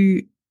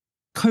to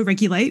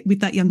co-regulate with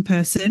that young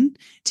person,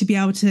 to be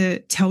able to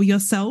tell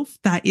yourself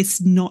that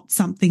it's not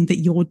something that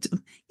you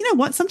know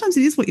what, sometimes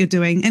it is what you're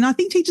doing. And I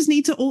think teachers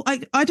need to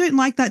I don't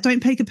like that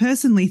don't take it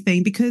personally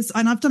thing, because,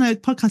 and I've done a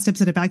podcast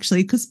episode about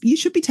actually, because you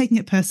should be taking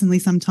it personally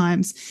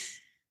sometimes.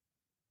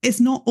 It's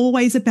not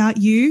always about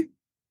you,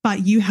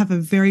 but you have a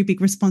very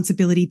big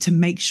responsibility to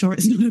make sure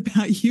it's not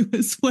about you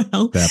as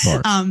well. That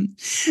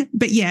part.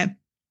 But yeah,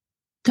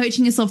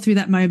 coaching yourself through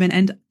that moment.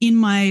 And in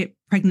my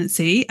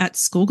pregnancy at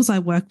school, because I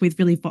work with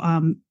really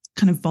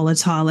kind of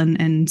volatile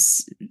and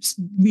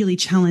really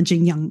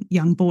challenging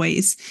young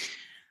boys,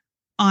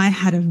 I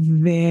had a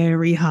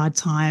very hard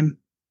time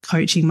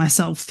coaching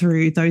myself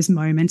through those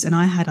moments. And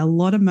I had a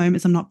lot of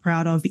moments I'm not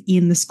proud of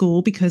in the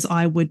school because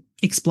I would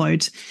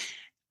explode.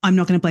 I'm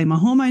not going to blame my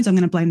hormones. I'm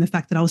going to blame the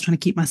fact that I was trying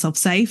to keep myself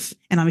safe,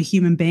 and I'm a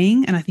human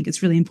being. And I think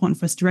it's really important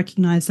for us to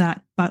recognize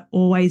that, but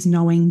always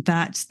knowing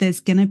that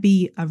there's going to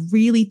be a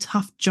really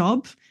tough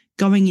job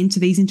going into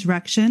these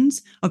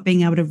interactions of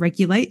being able to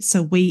regulate.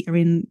 So we are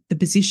in the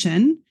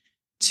position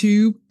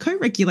to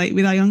co-regulate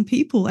with our young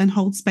people and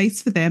hold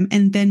space for them,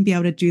 and then be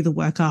able to do the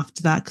work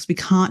after that, because we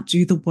can't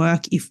do the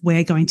work if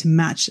we're going to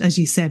match, as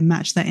you said,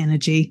 match that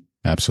energy.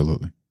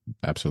 Absolutely.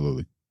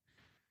 Absolutely.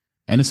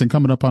 And it's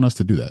incumbent upon us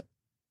to do that,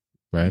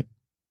 right?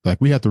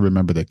 Like, we have to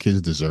remember that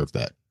kids deserve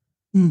that.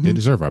 Mm-hmm. They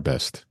deserve our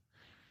best.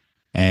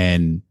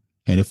 And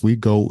if we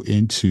go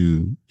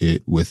into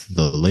it with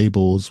the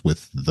labels,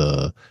 with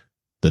the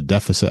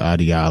deficit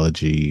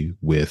ideology,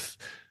 with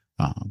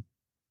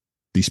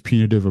these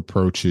punitive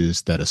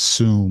approaches that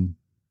assume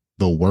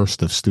the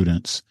worst of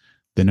students,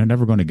 then they're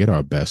never going to get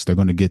our best. They're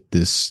going to get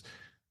this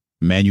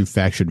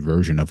manufactured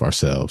version of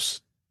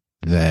ourselves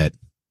that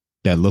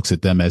looks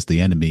at them as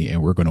the enemy,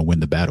 and we're going to win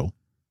the battle.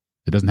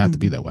 It doesn't have to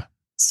be that way.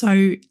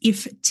 So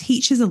if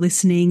teachers are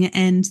listening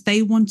and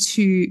they want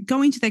to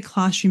go into their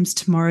classrooms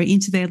tomorrow,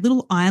 into their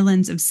little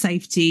islands of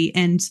safety,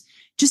 and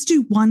just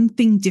do one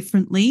thing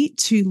differently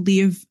to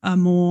live a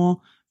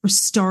more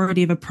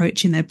restorative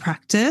approach in their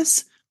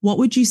practice, what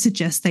would you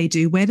suggest they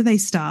do? Where do they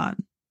start?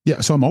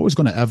 Yeah, so I'm always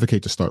going to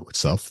advocate to start with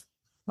self.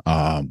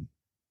 I'm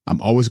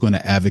always going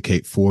to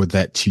advocate for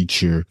that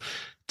teacher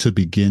to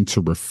begin to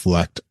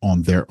reflect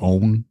on their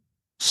own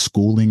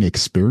schooling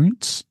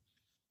experience,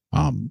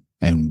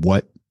 and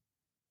what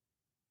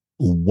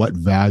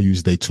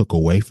values they took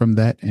away from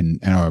that and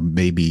are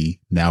maybe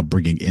now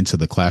bringing into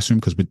the classroom,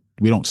 because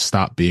we don't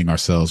stop being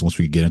ourselves once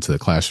we get into the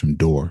classroom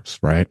doors,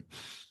 right?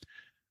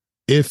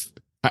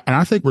 And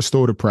I think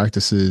restorative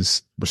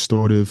practices,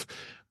 restorative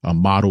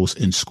models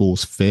in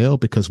schools fail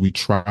because we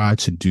try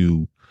to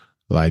do,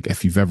 like,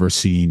 if you've ever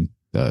seen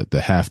the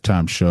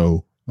halftime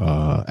show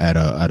at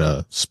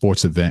a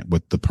sports event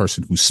with the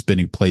person who's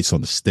spinning plates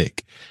on the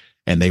stick,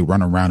 and they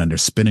run around and they're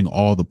spinning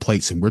all the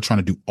plates, and we're trying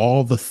to do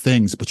all the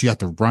things, but you have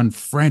to run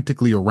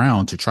frantically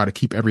around to try to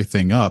keep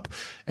everything up.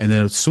 And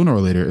then sooner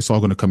or later, it's all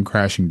going to come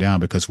crashing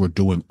down because we're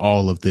doing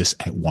all of this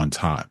at one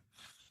time.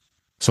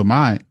 So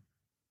my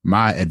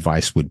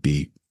advice would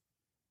be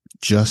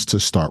just to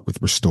start with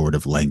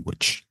restorative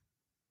language.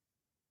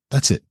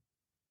 That's it.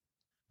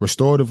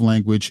 Restorative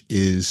language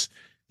is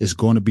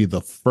going to be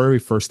the very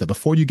first step.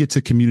 Before you get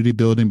to community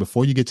building,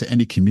 before you get to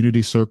any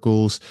community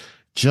circles,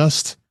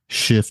 just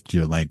shift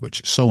your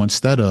language. So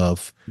instead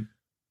of,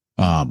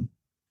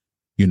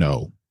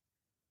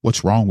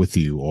 what's wrong with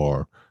you,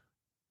 or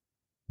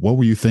what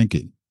were you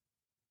thinking?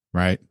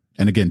 Right.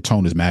 And again,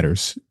 tone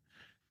matters.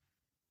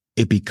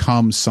 It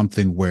becomes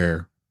something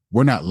where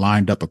we're not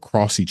lined up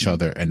across each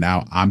other, and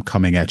now I'm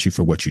coming at you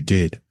for what you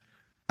did.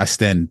 I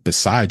stand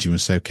beside you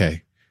and say,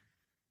 okay,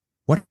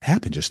 what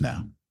happened just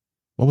now?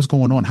 What was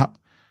going on?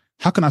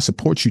 How can I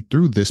support you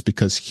through this?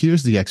 Because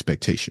here's the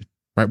expectation,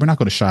 right? We're not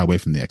going to shy away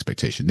from the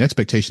expectation. The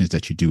expectation is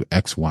that you do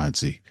X, Y, and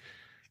Z.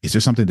 Is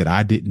there something that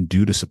I didn't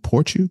do to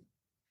support you?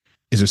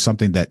 Is there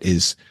something that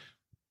is,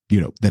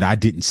 that I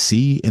didn't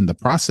see in the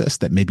process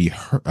that maybe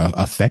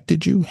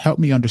affected you? Help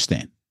me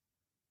understand,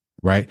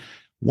 right?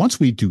 Once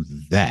we do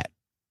that,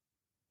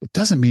 it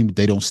doesn't mean that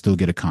they don't still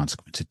get a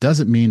consequence. It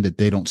doesn't mean that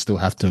they don't still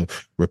have to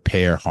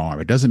repair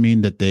harm. It doesn't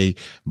mean that they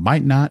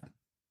might not,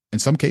 in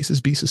some cases,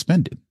 be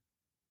suspended.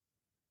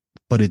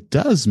 But it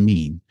does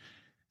mean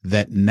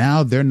that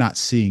now they're not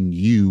seeing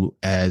you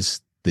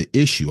as the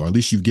issue, or at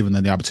least you've given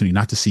them the opportunity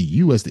not to see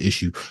you as the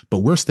issue, but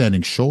we're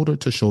standing shoulder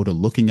to shoulder,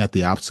 looking at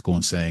the obstacle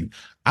and saying,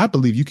 I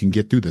believe you can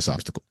get through this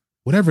obstacle,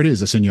 whatever it is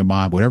that's in your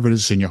mind, whatever it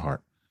is that's in your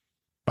heart.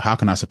 But how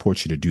can I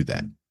support you to do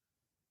that?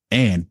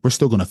 And we're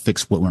still going to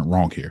fix what went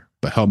wrong here,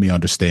 but help me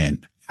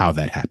understand how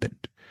that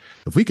happened.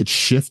 If we could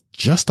shift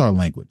just our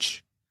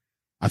language,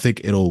 I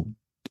think it'll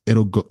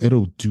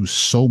do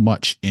so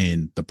much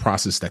in the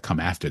process that come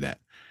after that.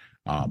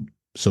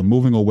 So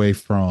moving away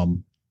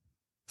from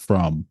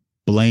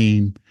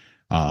blame,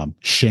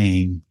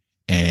 shame,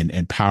 and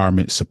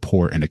empowerment,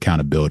 support, and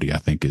accountability, I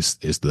think is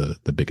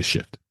the biggest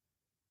shift.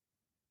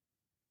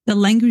 The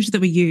language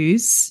that we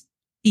use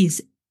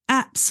is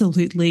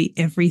absolutely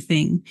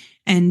everything.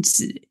 And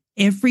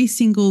every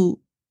single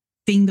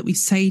thing that we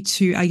say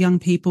to our young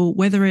people,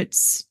 whether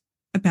it's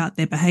about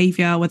their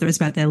behavior, whether it's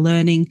about their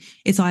learning,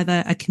 it's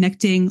either a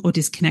connecting or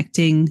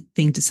disconnecting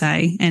thing to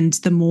say. And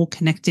the more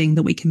connecting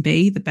that we can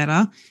be, the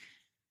better.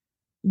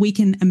 We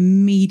can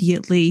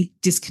immediately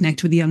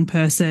disconnect with a young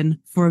person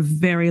for a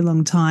very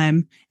long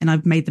time. And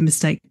I've made the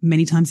mistake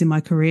many times in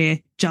my career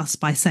just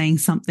by saying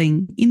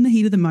something in the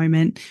heat of the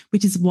moment,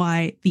 which is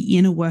why the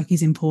inner work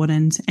is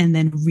important, and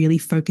then really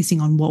focusing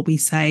on what we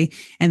say.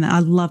 And I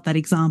love that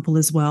example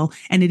as well.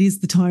 And it is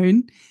the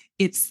tone.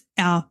 It's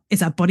our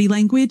body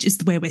language. It's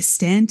the way we're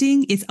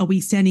standing. Are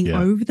we standing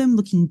over them,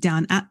 looking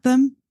down at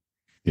them?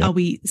 Yep. Are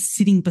we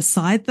sitting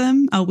beside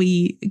them? Are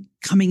we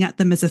coming at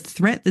them as a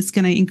threat that's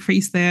going to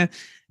increase their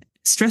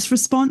stress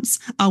response?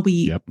 Are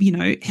we,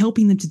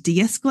 helping them to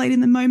de-escalate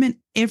in the moment?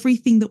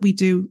 Everything that we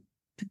do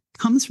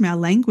comes from our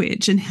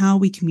language and how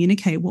we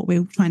communicate what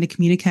we're trying to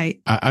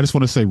communicate. I just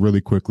want to say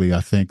really quickly,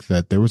 I think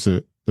that there was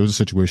a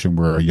situation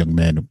where a young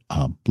man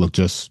looked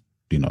just,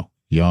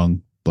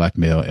 young, Black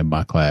male in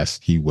my class.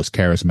 He was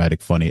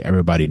charismatic, funny.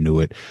 Everybody knew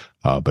it,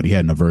 but he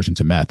had an aversion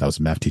to math. I was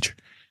a math teacher.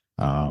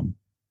 And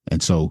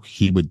so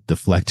he would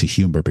deflect to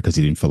humor because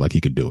he didn't feel like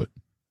he could do it.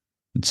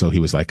 And so he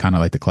was like kind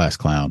of like the class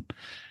clown.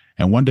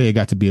 And one day it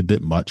got to be a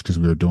bit much because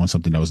we were doing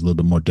something that was a little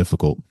bit more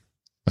difficult.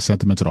 I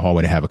sent him into the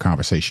hallway to have a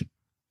conversation.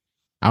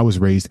 I was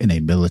raised in a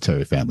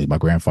military family. My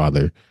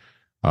grandfather,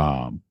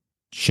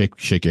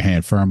 shake your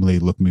hand firmly,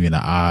 look me in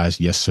the eyes.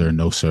 Yes, sir.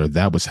 No, sir.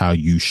 That was how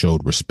you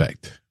showed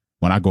respect.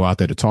 When I go out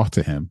there to talk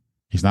to him,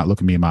 he's not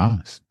looking me in my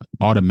eyes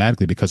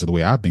automatically because of the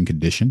way I've been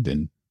conditioned.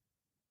 And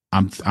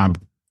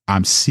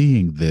I'm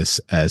seeing this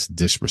as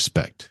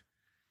disrespect.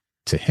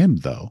 To him,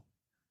 though,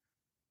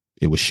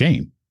 it was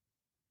shame.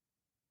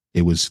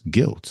 It was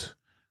guilt.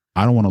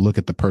 I don't want to look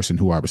at the person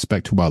who I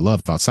respect, who I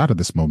love outside of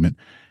this moment,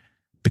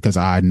 because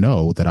I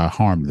know that I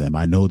harmed them.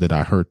 I know that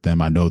I hurt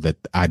them. I know that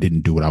I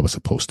didn't do what I was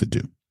supposed to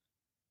do.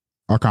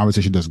 Our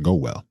conversation doesn't go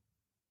well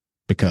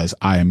because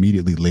I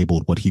immediately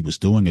labeled what he was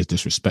doing as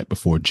disrespect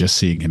before just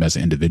seeing him as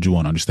an individual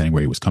and understanding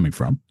where he was coming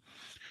from.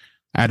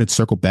 I had to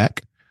circle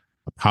back,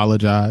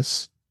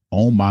 apologize,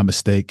 own my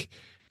mistake,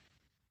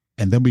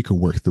 and then we could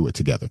work through it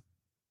together.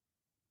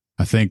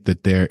 I think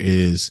that there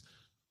is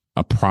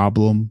a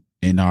problem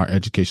in our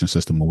education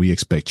system when we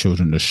expect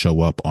children to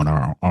show up on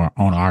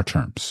our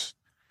terms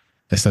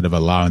instead of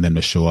allowing them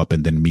to show up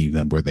and then meet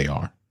them where they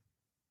are.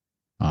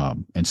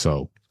 And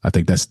so I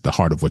think that's the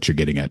heart of what you're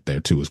getting at there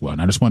too as well.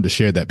 And I just wanted to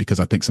share that because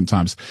I think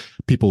sometimes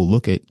people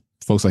look at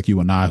folks like you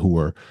and I who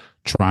are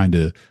trying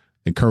to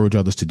encourage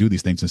others to do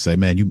these things and say,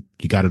 man, you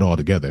got it all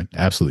together.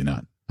 Absolutely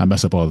not. I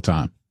mess up all the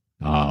time.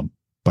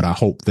 But I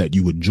hope that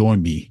you would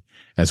join me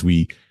as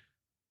we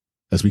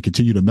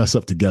continue to mess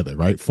up together,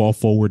 right? Fall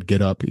forward,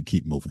 get up, and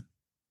keep moving.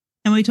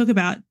 And when we talk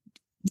about,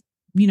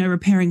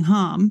 repairing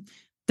harm,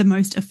 the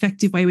most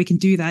effective way we can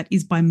do that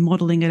is by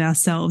modeling it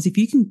ourselves. If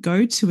you can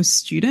go to a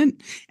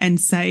student and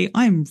say,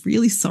 I'm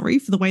really sorry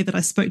for the way that I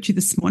spoke to you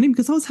this morning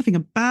because I was having a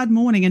bad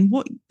morning and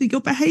what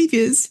your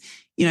behaviors,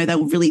 they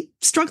were really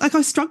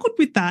I struggled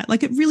with that.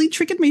 Like it really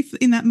triggered me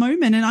in that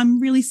moment. And I'm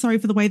really sorry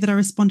for the way that I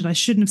responded. I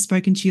shouldn't have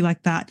spoken to you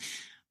like that.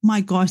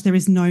 My gosh, there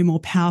is no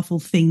more powerful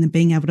thing than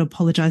being able to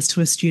apologize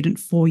to a student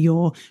for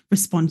your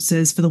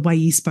responses, for the way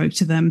you spoke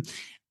to them,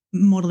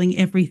 modeling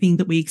everything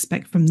that we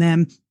expect from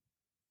them.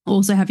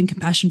 Also having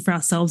compassion for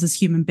ourselves as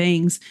human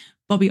beings.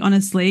 Bobby,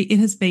 honestly, it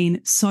has been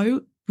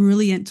so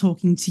brilliant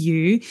talking to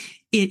you.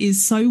 It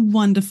is so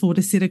wonderful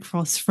to sit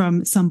across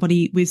from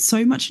somebody with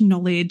so much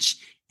knowledge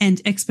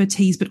and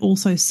expertise, but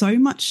also so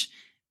much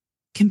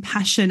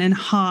compassion and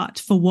heart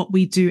for what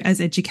we do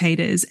as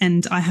educators.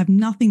 And I have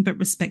nothing but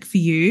respect for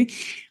you.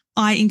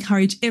 I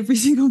encourage every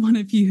single one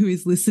of you who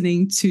is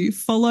listening to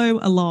follow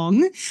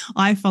along.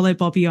 I follow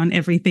Bobby on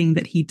everything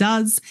that he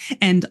does,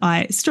 and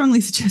I strongly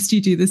suggest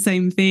you do the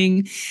same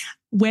thing.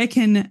 Where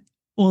can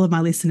all of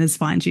my listeners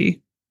find you?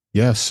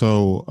 Yeah,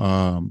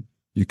 so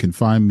you can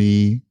find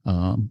me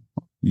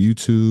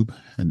YouTube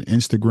and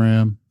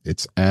Instagram.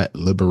 It's at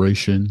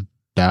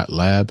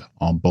liberation.lab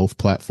on both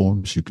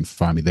platforms. You can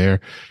find me there.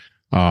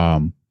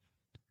 I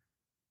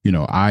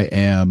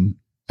am,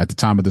 at the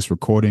time of this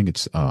recording,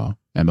 it's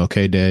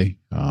MLK Day.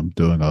 I'm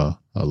doing a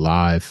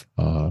live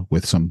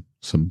with some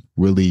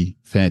really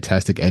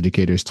fantastic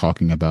educators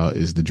talking about,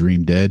 is the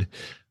dream dead?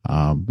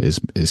 Is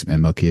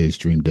MLK's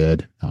dream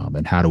dead?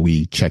 And how do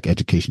we check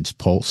education's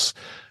pulse?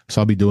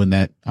 So I'll be doing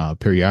that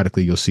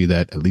periodically. You'll see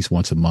that at least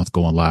once a month,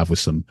 going live with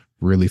some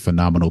really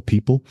phenomenal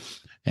people.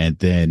 And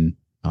then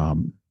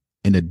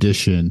in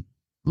addition,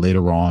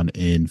 later on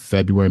in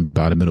February,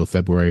 about the middle of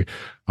February,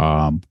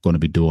 I'm going to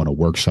be doing a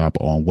workshop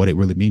on what it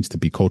really means to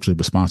be culturally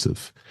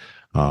responsive.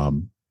 I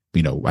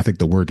think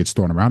the word gets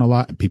thrown around a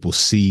lot and people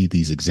see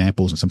these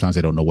examples and sometimes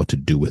they don't know what to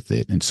do with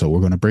it. And so we're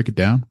going to break it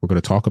down. We're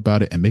going to talk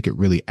about it and make it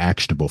really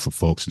actionable for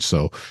folks. And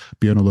so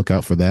be on the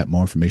lookout for that.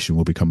 More information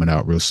will be coming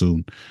out real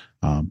soon.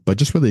 But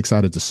just really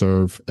excited to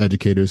serve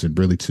educators and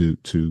really to,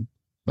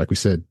 like we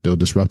said, build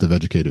disruptive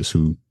educators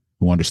who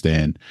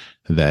understand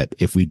that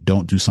if we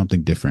don't do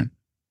something different,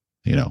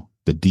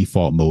 the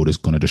default mode is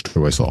going to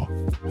destroy us all.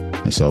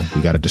 And so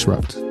we got to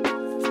disrupt.